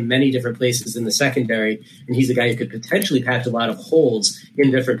put him many different places in the secondary, and he's a guy who could potentially patch a lot of holes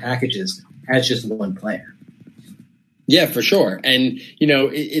in different packages as just one player. Yeah, for sure. And,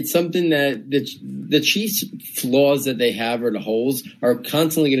 it's something that the Chiefs' flaws that they have, or the holes, are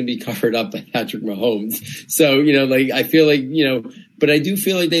constantly going to be covered up by Patrick Mahomes. So, I feel like, but I do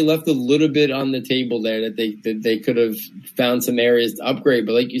feel like they left a little bit on the table there that they could have found some areas to upgrade.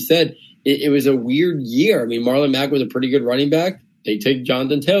 But like you said, it was a weird year. I mean, Marlon Mack was a pretty good running back. They take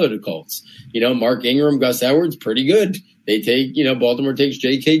Jonathan Taylor to Colts. Mark Ingram, Gus Edwards, pretty good. They take, Baltimore takes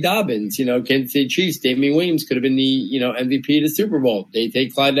J.K. Dobbins. Kansas City Chiefs, Damian Williams could have been the, MVP of the Super Bowl. They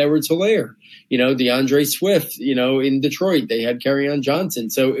take Clyde Edwards-Helaire. DeAndre Swift, in Detroit, they had Kerryon Johnson.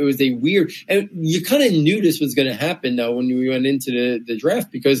 So it was a weird, and you kind of knew this was going to happen though when we went into the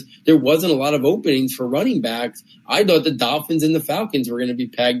draft, because there wasn't a lot of openings for running backs. I thought the Dolphins and the Falcons were going to be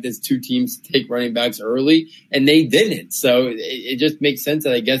pegged as two teams to take running backs early, and they didn't. So it just makes sense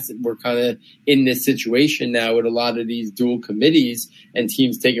that I guess we're kind of in this situation now with a lot of these dual committees and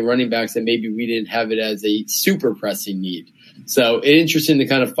teams taking running backs, and maybe we didn't have it as a super pressing need. So it's interesting to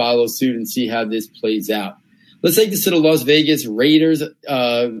kind of follow suit and see how this plays out. Let's take this to the Las Vegas Raiders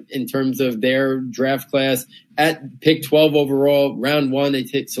in terms of their draft class. At pick 12 overall, round 1, they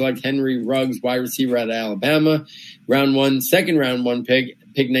select Henry Ruggs, wide receiver out of Alabama. Round 1, second round 1 pick.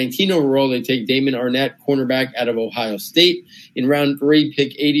 Pick 19 overall, they take Damon Arnett, cornerback out of Ohio State. In round 3,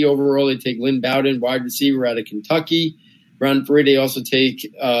 pick 80 overall, they take Lynn Bowden, wide receiver out of Kentucky. Round 3, they also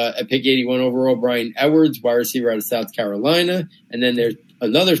take at pick 81 overall, Brian Edwards, wide receiver out of South Carolina. And then there's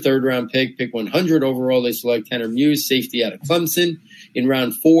another third-round pick 100 overall, they select Tanner Muse, safety out of Clemson. In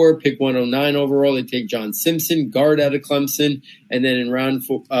round 4, pick 109 overall, they take John Simpson, guard out of Clemson. And then in round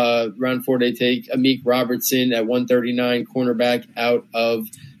 4, they take Amik Robertson at 139, cornerback out of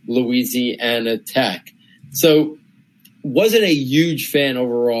Louisiana Tech. So wasn't a huge fan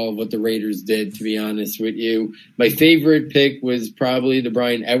overall of what the Raiders did, to be honest with you. My favorite pick was probably the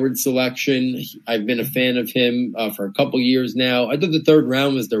Bryan Edwards selection. I've been a fan of him for a couple years now. I thought the third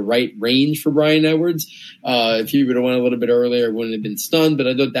round was the right range for Bryan Edwards. If he would have went a little bit earlier, I wouldn't have been stunned, but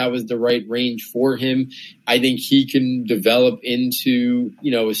I thought that was the right range for him. I think he can develop into,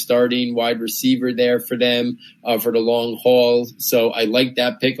 a starting wide receiver there for them for the long haul. So I like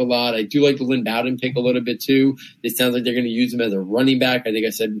that pick a lot. I do like the Lynn Bowden pick a little bit too. It sounds like they're going to use him as a running back. I think I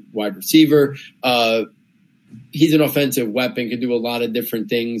said wide receiver. He's an offensive weapon, can do a lot of different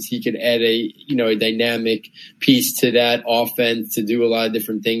things. He could add a dynamic piece to that offense to do a lot of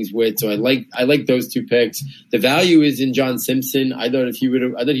different things with. So I like those two picks. The value is in John Simpson. I thought he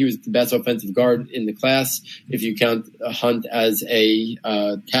was the best offensive guard in the class if you count Hunt as a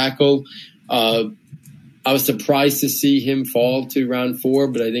tackle. I was surprised to see him fall to round 4,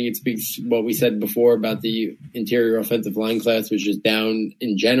 but I think it speaks what we said before about the interior offensive line class, which is down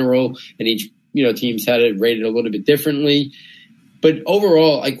in general, and each teams had it rated a little bit differently. But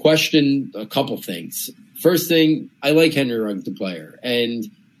overall, I question a couple things. First thing, I like Henry Ruggs, the player, and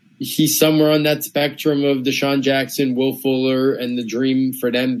he's somewhere on that spectrum of Deshaun Jackson, Will Fuller, and the dream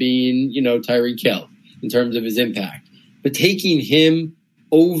for them being, Tyreek Hill in terms of his impact. But taking him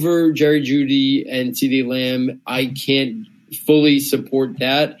over Jerry Jeudy and CeeDee Lamb, I can't fully support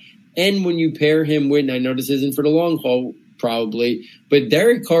that. And when you pair him with, and I know this isn't for the long haul probably, but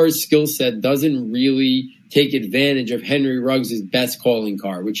Derek Carr's skill set doesn't really take advantage of Henry Ruggs' best calling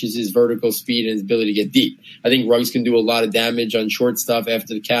card, which is his vertical speed and his ability to get deep. I think Ruggs can do a lot of damage on short stuff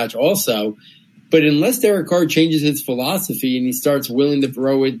after the catch also. But unless Derek Carr changes his philosophy and he starts willing to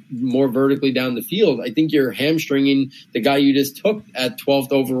throw it more vertically down the field, I think you're hamstringing the guy you just took at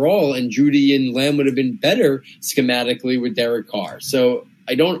 12th overall, and Jeudy and Lamb would have been better schematically with Derek Carr. So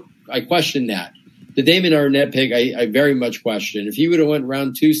I question that. The Damon Arnett pick, I very much question. If he would have went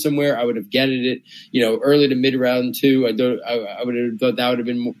round 2 somewhere, I would have getted it, early to mid round 2. I would have thought that would have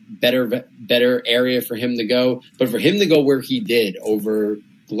been better area for him to go. But for him to go where he did over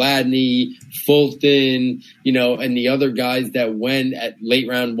Gladney, Fulton, and the other guys that went at late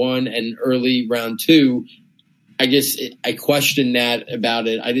round 1 and early round 2, I question that about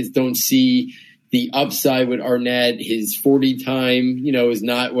it. I just don't see the upside with Arnett. His 40 time, is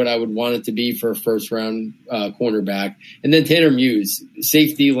not what I would want it to be for a first round cornerback. And then Tanner Muse,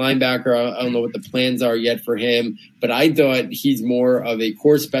 safety linebacker. I don't know what the plans are yet for him, but I thought he's more of a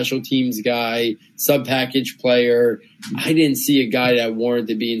core special teams guy, sub-package player. I didn't see a guy that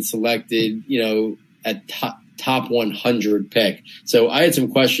warranted being selected, at top 100 pick. So I had some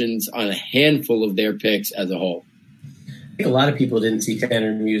questions on a handful of their picks as a whole. I think a lot of people didn't see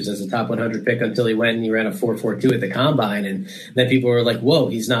Tanner Muse as a top 100 pick until he went and he ran a 4.42 at the combine. And then people were like, whoa,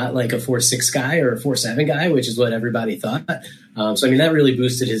 he's not like a 4.6 guy or a 4.7 guy, which is what everybody thought. That really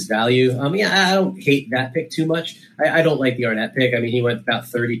boosted his value. I don't hate that pick too much. I don't like the Arnett pick. He went about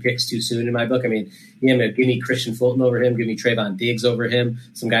 30 picks too soon in my book. Give me Christian Fulton over him. Give me Trayvon Diggs over him.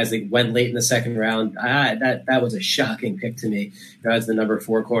 Some guys that went late in the second round. That was a shocking pick to me. As the number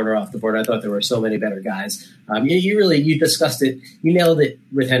 4 corner off the board, I thought there were so many better guys. You discussed it. You nailed it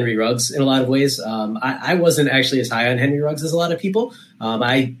with Henry Ruggs in a lot of ways. I wasn't actually as high on Henry Ruggs as a lot of people.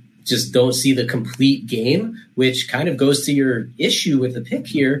 I just don't see the complete game, which kind of goes to your issue with the pick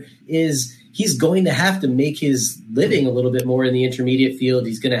here is he's going to have to make his living a little bit more in the intermediate field.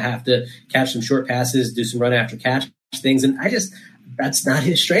 He's going to have to catch some short passes, do some run after catch things. And that's not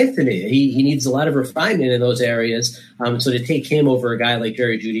his strength to me. He needs a lot of refinement in those areas. So to take him over a guy like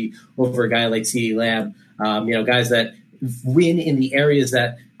Jerry Jeudy, over a guy like CeeDee Lamb, guys that win in the areas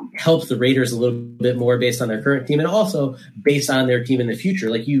that help the Raiders a little bit more based on their current team and also based on their team in the future.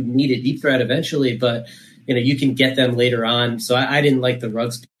 Like you need a deep threat eventually, but you can get them later on. So I didn't like the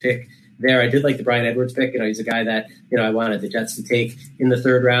Ruggs pick there. I did like the Bryan Edwards pick. He's a guy that, I wanted the Jets to take in the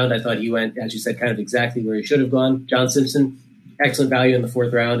 3rd round. I thought he went, as you said, kind of exactly where he should have gone. John Simpson, excellent value in the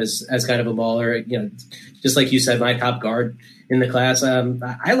 4th round as kind of a baller. Just like you said, my top guard in the class.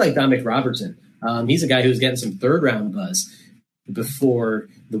 I like Dominic Robertson. He's a guy who's getting some 3rd round buzz before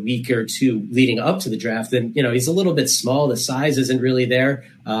the week or 2 leading up to the draft. And, he's a little bit small. The size isn't really there.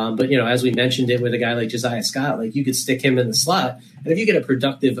 But, as we mentioned it with a guy like Josiah Scott, like you could stick him in the slot. And if you get a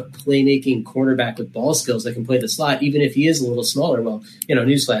productive playmaking cornerback with ball skills that can play the slot, even if he is a little smaller, well,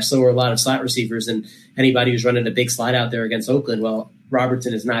 newsflash, so are a lot of slot receivers and anybody who's running a big slot out there against Oakland. Well,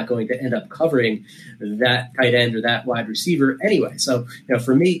 Robertson is not going to end up covering that tight end or that wide receiver anyway. So,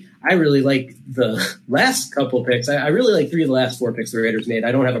 for me, I really like the last couple picks. I really like 3 of the last 4 picks the Raiders made.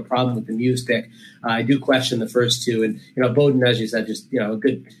 I don't have a problem with the Muse pick. I do question the first 2. And, Bowden, as you said, just, a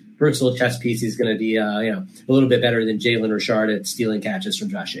good versatile chess piece. He's going to be a little bit better than Jalen Richard at stealing catches from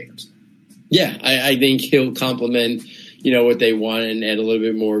Josh Jacobs. Yeah, I think he'll complement what they want and add a little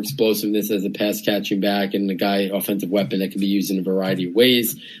bit more explosiveness as a pass catching back and a guy offensive weapon that can be used in a variety of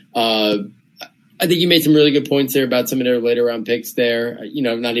ways. I think you made some really good points there about some of their later round picks there.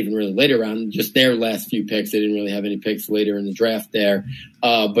 Not even really later round, just their last few picks. They didn't really have any picks later in the draft there.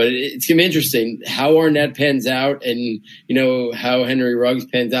 But it's going to be interesting how Arnett pans out and, how Henry Ruggs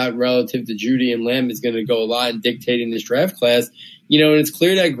pans out relative to Judy and Lamb is going to go a lot in dictating this draft class. And it's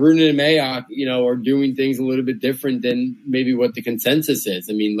clear that Gruden and Mayock, are doing things a little bit different than maybe what the consensus is.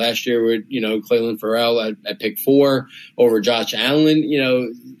 I mean, last year with, Clelin Ferrell at pick 4 over Josh Allen,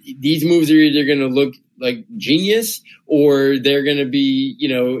 these moves are either going to look like genius or they're going to be,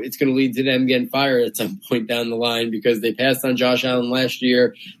 it's going to lead to them getting fired at some point down the line because they passed on Josh Allen last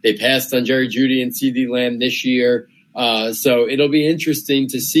year. They passed on Jerry Jeudy and CeeDee Lamb this year. So it'll be interesting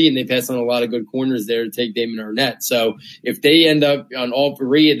to see, and they pass on a lot of good corners there to take Damon Arnett. So if they end up on all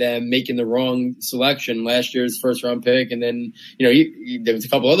 3 of them making the wrong selection, last year's first round pick, and then, there was a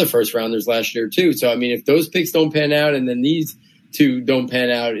couple other first rounders last year too. So, I mean, if those picks don't pan out and then these 2 don't pan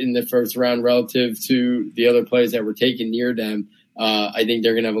out in the first round relative to the other players that were taken near them, I think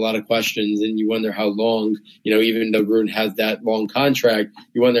they're going to have a lot of questions, and you wonder how long, even though Gruden has that long contract,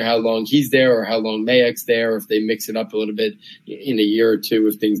 you wonder how long he's there or how long Mayock's there, or if they mix it up a little bit in a year or 2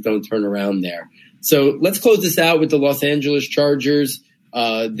 if things don't turn around there. So let's close this out with the Los Angeles Chargers.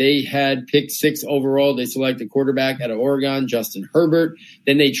 They had pick 6 overall. They selected quarterback out of Oregon, Justin Herbert.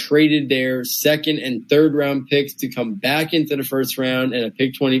 Then they traded their 2nd and 3rd round picks to come back into the first round. And at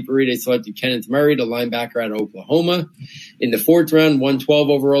pick 23, they selected Kenneth Murray, the linebacker out of Oklahoma. In the 4th round, 112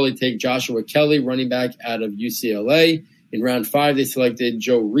 overall, they take Joshua Kelly, running back out of UCLA. In round 5, they selected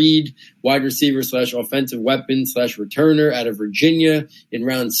Joe Reed, wide receiver / offensive weapon / returner out of Virginia. In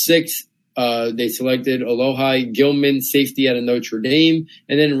round 6, they selected Alohi Gilman, safety out of Notre Dame.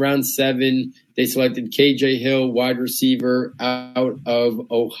 And then in round 7, they selected KJ Hill, wide receiver out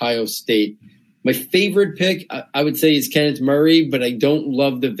of Ohio State. My favorite pick, I would say, is Kenneth Murray, but I don't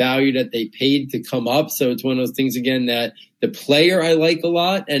love the value that they paid to come up. So it's one of those things, again, that the player I like a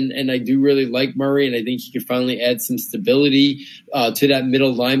lot, and I do really like Murray, and I think he could finally add some stability to that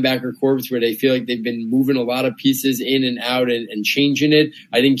middle linebacker corps where they feel like they've been moving a lot of pieces in and out and changing it.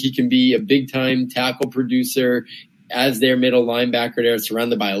 I think he can be a big-time tackle producer as their middle linebacker there,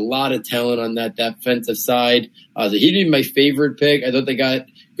 surrounded by a lot of talent on that defensive side. So he'd be my favorite pick. I thought they got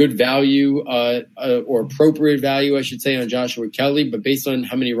good value or appropriate value, I should say, on Joshua Kelly. But based on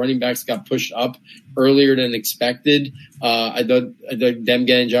how many running backs got pushed up earlier than expected, I thought them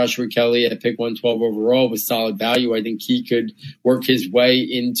getting Joshua Kelly at pick 112 overall was solid value. I think he could work his way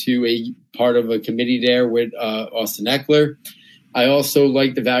into a part of a committee there with Austin Eckler. I also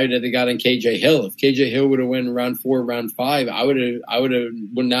like the value that they got on KJ Hill. If KJ Hill would have went round 4, round 5, I would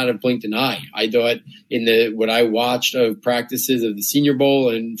not have blinked an eye. I thought in what I watched of practices of the Senior Bowl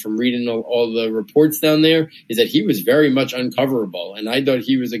and from reading all the reports down there is that he was very much uncoverable. And I thought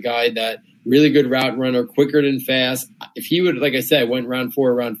he was a guy that really good route runner, quicker than fast. If he would, like I said, went round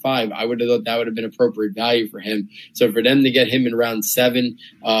 4, round 5, I would have thought that would have been appropriate value for him. So for them to get him in round 7,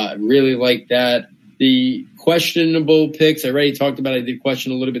 really like that. The questionable picks, I already talked about. I did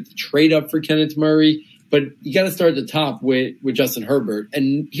question a little bit the trade up for Kenneth Murray, but you got to start at the top with Justin Herbert.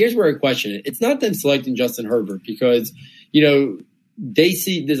 And here's where I question it. It's not them selecting Justin Herbert because, they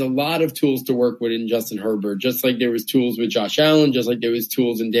see there's a lot of tools to work with in Justin Herbert, just like there was tools with Josh Allen, just like there was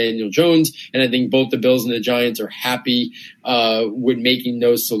tools in Daniel Jones. And I think both the Bills and the Giants are happy with making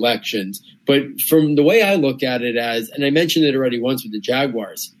those selections. But from the way I look at it and I mentioned it already once with the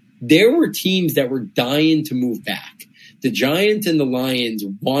Jaguars, there were teams that were dying to move back. The Giants and the Lions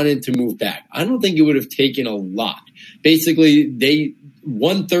wanted to move back. I don't think it would have taken a lot. Basically, they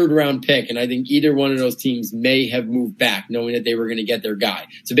 1 3rd-round pick, and I think either one of those teams may have moved back knowing that they were going to get their guy.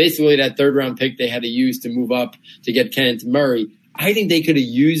 So basically, that 3rd-round pick they had to use to move up to get Kenneth Murray, I think they could have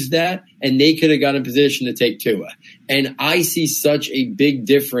used that, and they could have got in position to take Tua. And I see such a big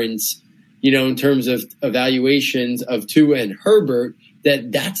difference, in terms of evaluations of Tua and Herbert,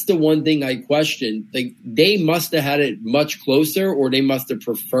 that's the one thing I question. Like, they must have had it much closer, or they must have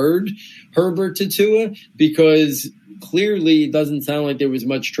preferred Herbert to Tua, because clearly it doesn't sound like there was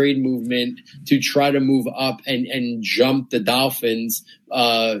much trade movement to try to move up and jump the Dolphins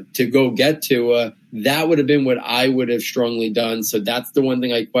to go get Tua. That would have been what I would have strongly done. So that's the one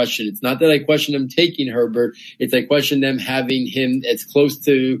thing I question. It's not that I question them taking Herbert. It's I question them having him as close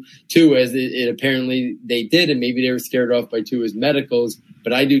to Tua as it apparently they did, and maybe they were scared off by Tua's medicals.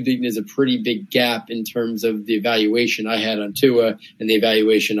 But I do think there's a pretty big gap in terms of the evaluation I had on Tua and the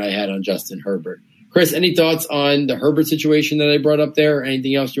evaluation I had on Justin Herbert. Chris, any thoughts on the Herbert situation that I brought up there? Or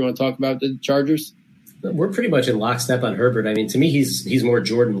anything else you want to talk about the Chargers? We're pretty much in lockstep on Herbert. I mean, to me, he's more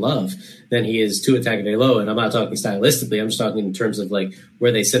Jordan Love than he is Tua Tagovailoa. And I'm not talking stylistically. I'm just talking in terms of like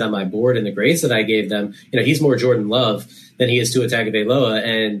where they sit on my board and the grades that I gave them. He's more Jordan Love than he is Tua Tagovailoa.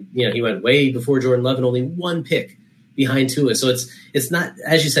 And, he went way before Jordan Love and only one pick behind Tua. So it's not,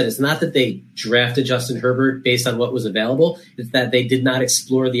 as you said, it's not that they drafted Justin Herbert based on what was available. It's that they did not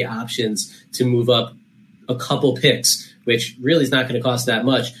explore the options to move up a couple picks, which really is not going to cost that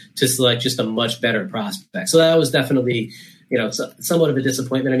much, to select just a much better prospect. So that was definitely, somewhat of a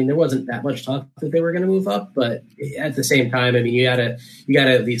disappointment. I mean, there wasn't that much talk that they were going to move up, but at the same time, I mean, you gotta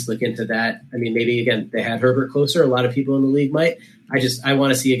at least look into that. I mean, maybe again, they had Herbert closer. A lot of people in the league might. I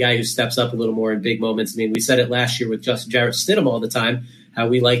want to see a guy who steps up a little more in big moments. I mean, we said it last year with Jarrett Stidham all the time, how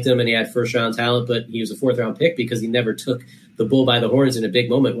we liked him and he had first round talent, but he was a 4th round pick because he never took the bull by the horns in a big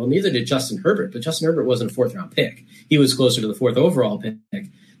moment. Well, neither did Justin Herbert, but Justin Herbert wasn't a 4th round pick. He was closer to the 4th overall pick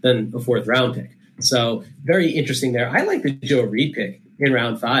than a 4th round pick. So very interesting there. I like the Joe Reed pick in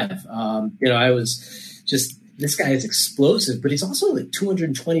round 5. I was just, this guy is explosive, but he's also like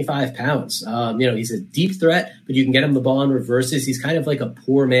 225 pounds. He's a deep threat, but you can get him the ball in reverses. He's kind of like a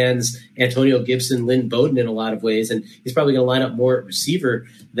poor man's Antonio Gibson, Lynn Bowden in a lot of ways. And he's probably going to line up more at receiver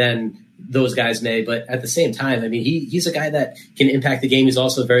than those guys may, but at the same time, I mean, he's a guy that can impact the game. He's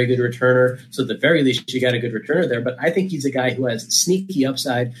also a very good returner. So at the very least, you got a good returner there. But I think he's a guy who has sneaky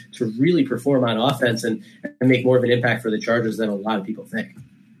upside to really perform on offense and make more of an impact for the Chargers than a lot of people think.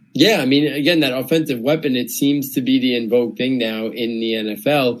 Yeah, I mean, again, that offensive weapon, it seems to be the in vogue thing now in the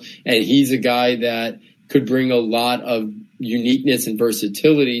NFL. And he's a guy that could bring a lot of uniqueness and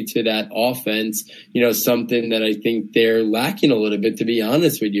versatility to that offense, something that I think they're lacking a little bit, to be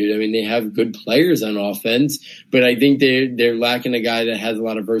honest with you. I mean, they have good players on offense, but I think they're lacking a guy that has a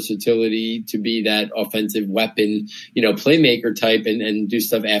lot of versatility to be that offensive weapon, playmaker type and do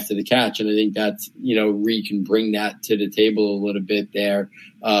stuff after the catch. And I think that's, Reed can bring that to the table a little bit there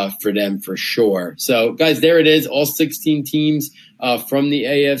for them for sure. So guys, there it is. All 16 teams from the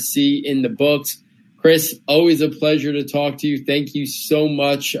AFC in the books. Chris, always a pleasure to talk to you. Thank you so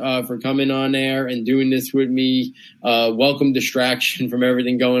much for coming on air and doing this with me. Welcome distraction from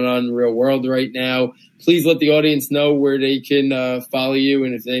everything going on in the real world right now. Please let the audience know where they can follow you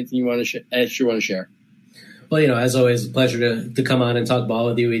and if there's anything you want to share. Well, as always, a pleasure to come on and talk ball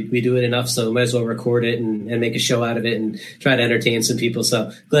with you. We do it enough, so we might as well record it and make a show out of it and try to entertain some people.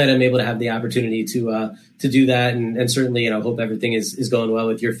 So glad I'm able to have the opportunity to do that. And certainly, hope everything is going well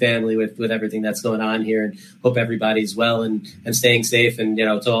with your family, with everything that's going on here, and hope everybody's well and staying safe. And,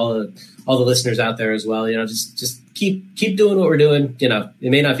 to all the listeners out there as well, just keep doing what we're doing.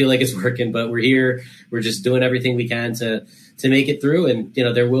 It may not feel like it's working, but we're here. We're just doing everything we can to make it through. And,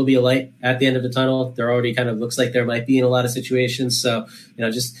 there will be a light at the end of the tunnel. There already kind of looks like there might be in a lot of situations. So,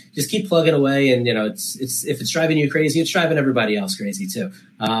 just keep plugging away. And, it's if it's driving you crazy, it's driving everybody else crazy too.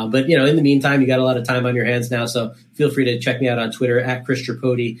 But, in the meantime, you got a lot of time on your hands now. So feel free to check me out on Twitter at Chris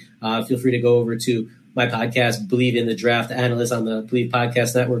Tripodi. Feel free to go over to my podcast, Believe in the Draft Analyst, on the Believe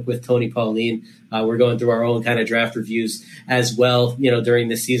Podcast Network with Tony Pauline. We're going through our own kind of draft reviews as well, during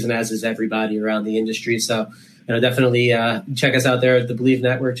this season, as is everybody around the industry. So, definitely check us out there at the Believe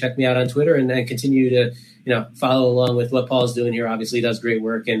Network. Check me out on Twitter and continue to, follow along with what Paul's doing here. Obviously, he does great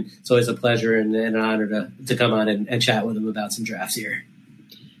work, and it's always a pleasure and an honor to come on and chat with him about some drafts here.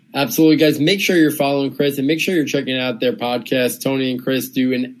 Absolutely, guys. Make sure you're following Chris and make sure you're checking out their podcast. Tony and Chris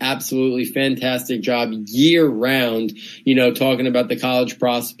do an absolutely fantastic job year round, talking about the college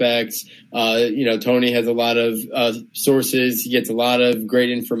prospects. Tony has a lot of sources. He gets a lot of great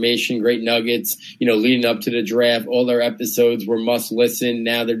information, great nuggets, leading up to the draft. All their episodes were must listen.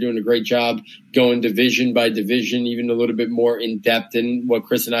 Now they're doing a great job going division by division, even a little bit more in depth than what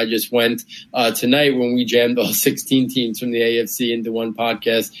Chris and I just went tonight when we jammed all 16 teams from the AFC into one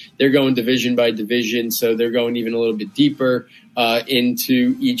podcast. They're going division by division, so they're going even a little bit deeper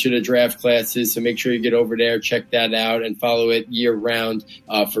into each of the draft classes. So make sure you get over there, check that out, and follow it year round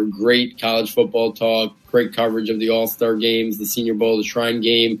for great college football talk, great coverage of the All-Star games, the Senior Bowl, the Shrine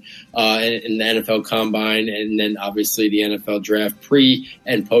Game, and the NFL Combine, and then obviously the NFL Draft pre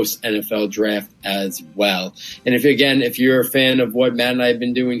and post NFL Draft as well. And if you're a fan of what Matt and I have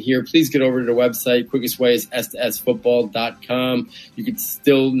been doing here, please get over to the website. Quickest way is s2sfootball.com. You could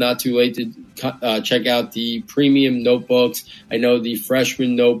still not too late to check out the premium notebooks. I know the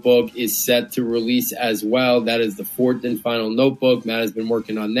freshman notebook is set to release as well. That is the fourth and final notebook. Matt has been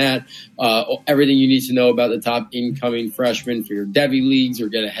working on that. Everything you need to know about the top incoming freshmen for your Devy leagues, or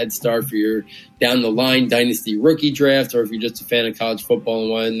get a head start for your down the line dynasty rookie draft, or if you're just a fan of college football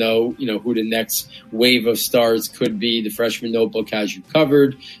and want to know, who the next wave of stars could be, the freshman notebook has you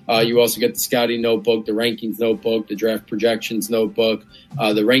covered. You also get the scouting notebook, the rankings notebook, the draft projections notebook,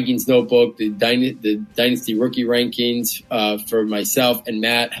 the rankings notebook, the dynasty rookie rankings for myself and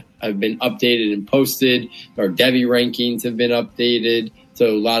Matt have been updated and posted. Our Devy rankings have been updated. So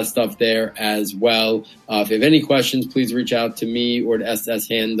a lot of stuff there as well. If you have any questions, please reach out to me or the SS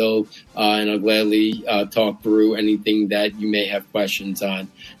handle, and I'll gladly talk through anything that you may have questions on.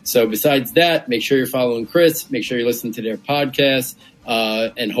 So besides that, make sure you're following Chris. Make sure you listen to their podcast,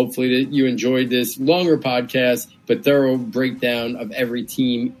 and hopefully that you enjoyed this longer podcast, but thorough breakdown of every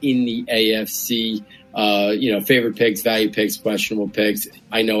team in the AFC. Favorite picks, value picks, questionable picks.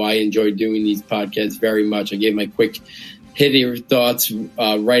 I know I enjoy doing these podcasts very much. I gave my quick hitting thoughts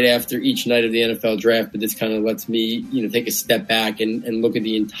right after each night of the NFL draft, but this kind of lets me, take a step back and look at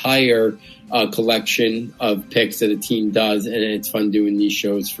the entire collection of picks that a team does, and it's fun doing these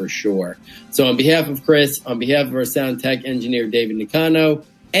shows for sure. So on behalf of Chris, on behalf of our sound tech engineer David Nicano,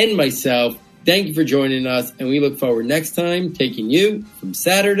 and myself, thank you for joining us, and we look forward next time taking you from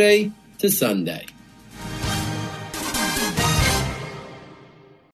Saturday to Sunday.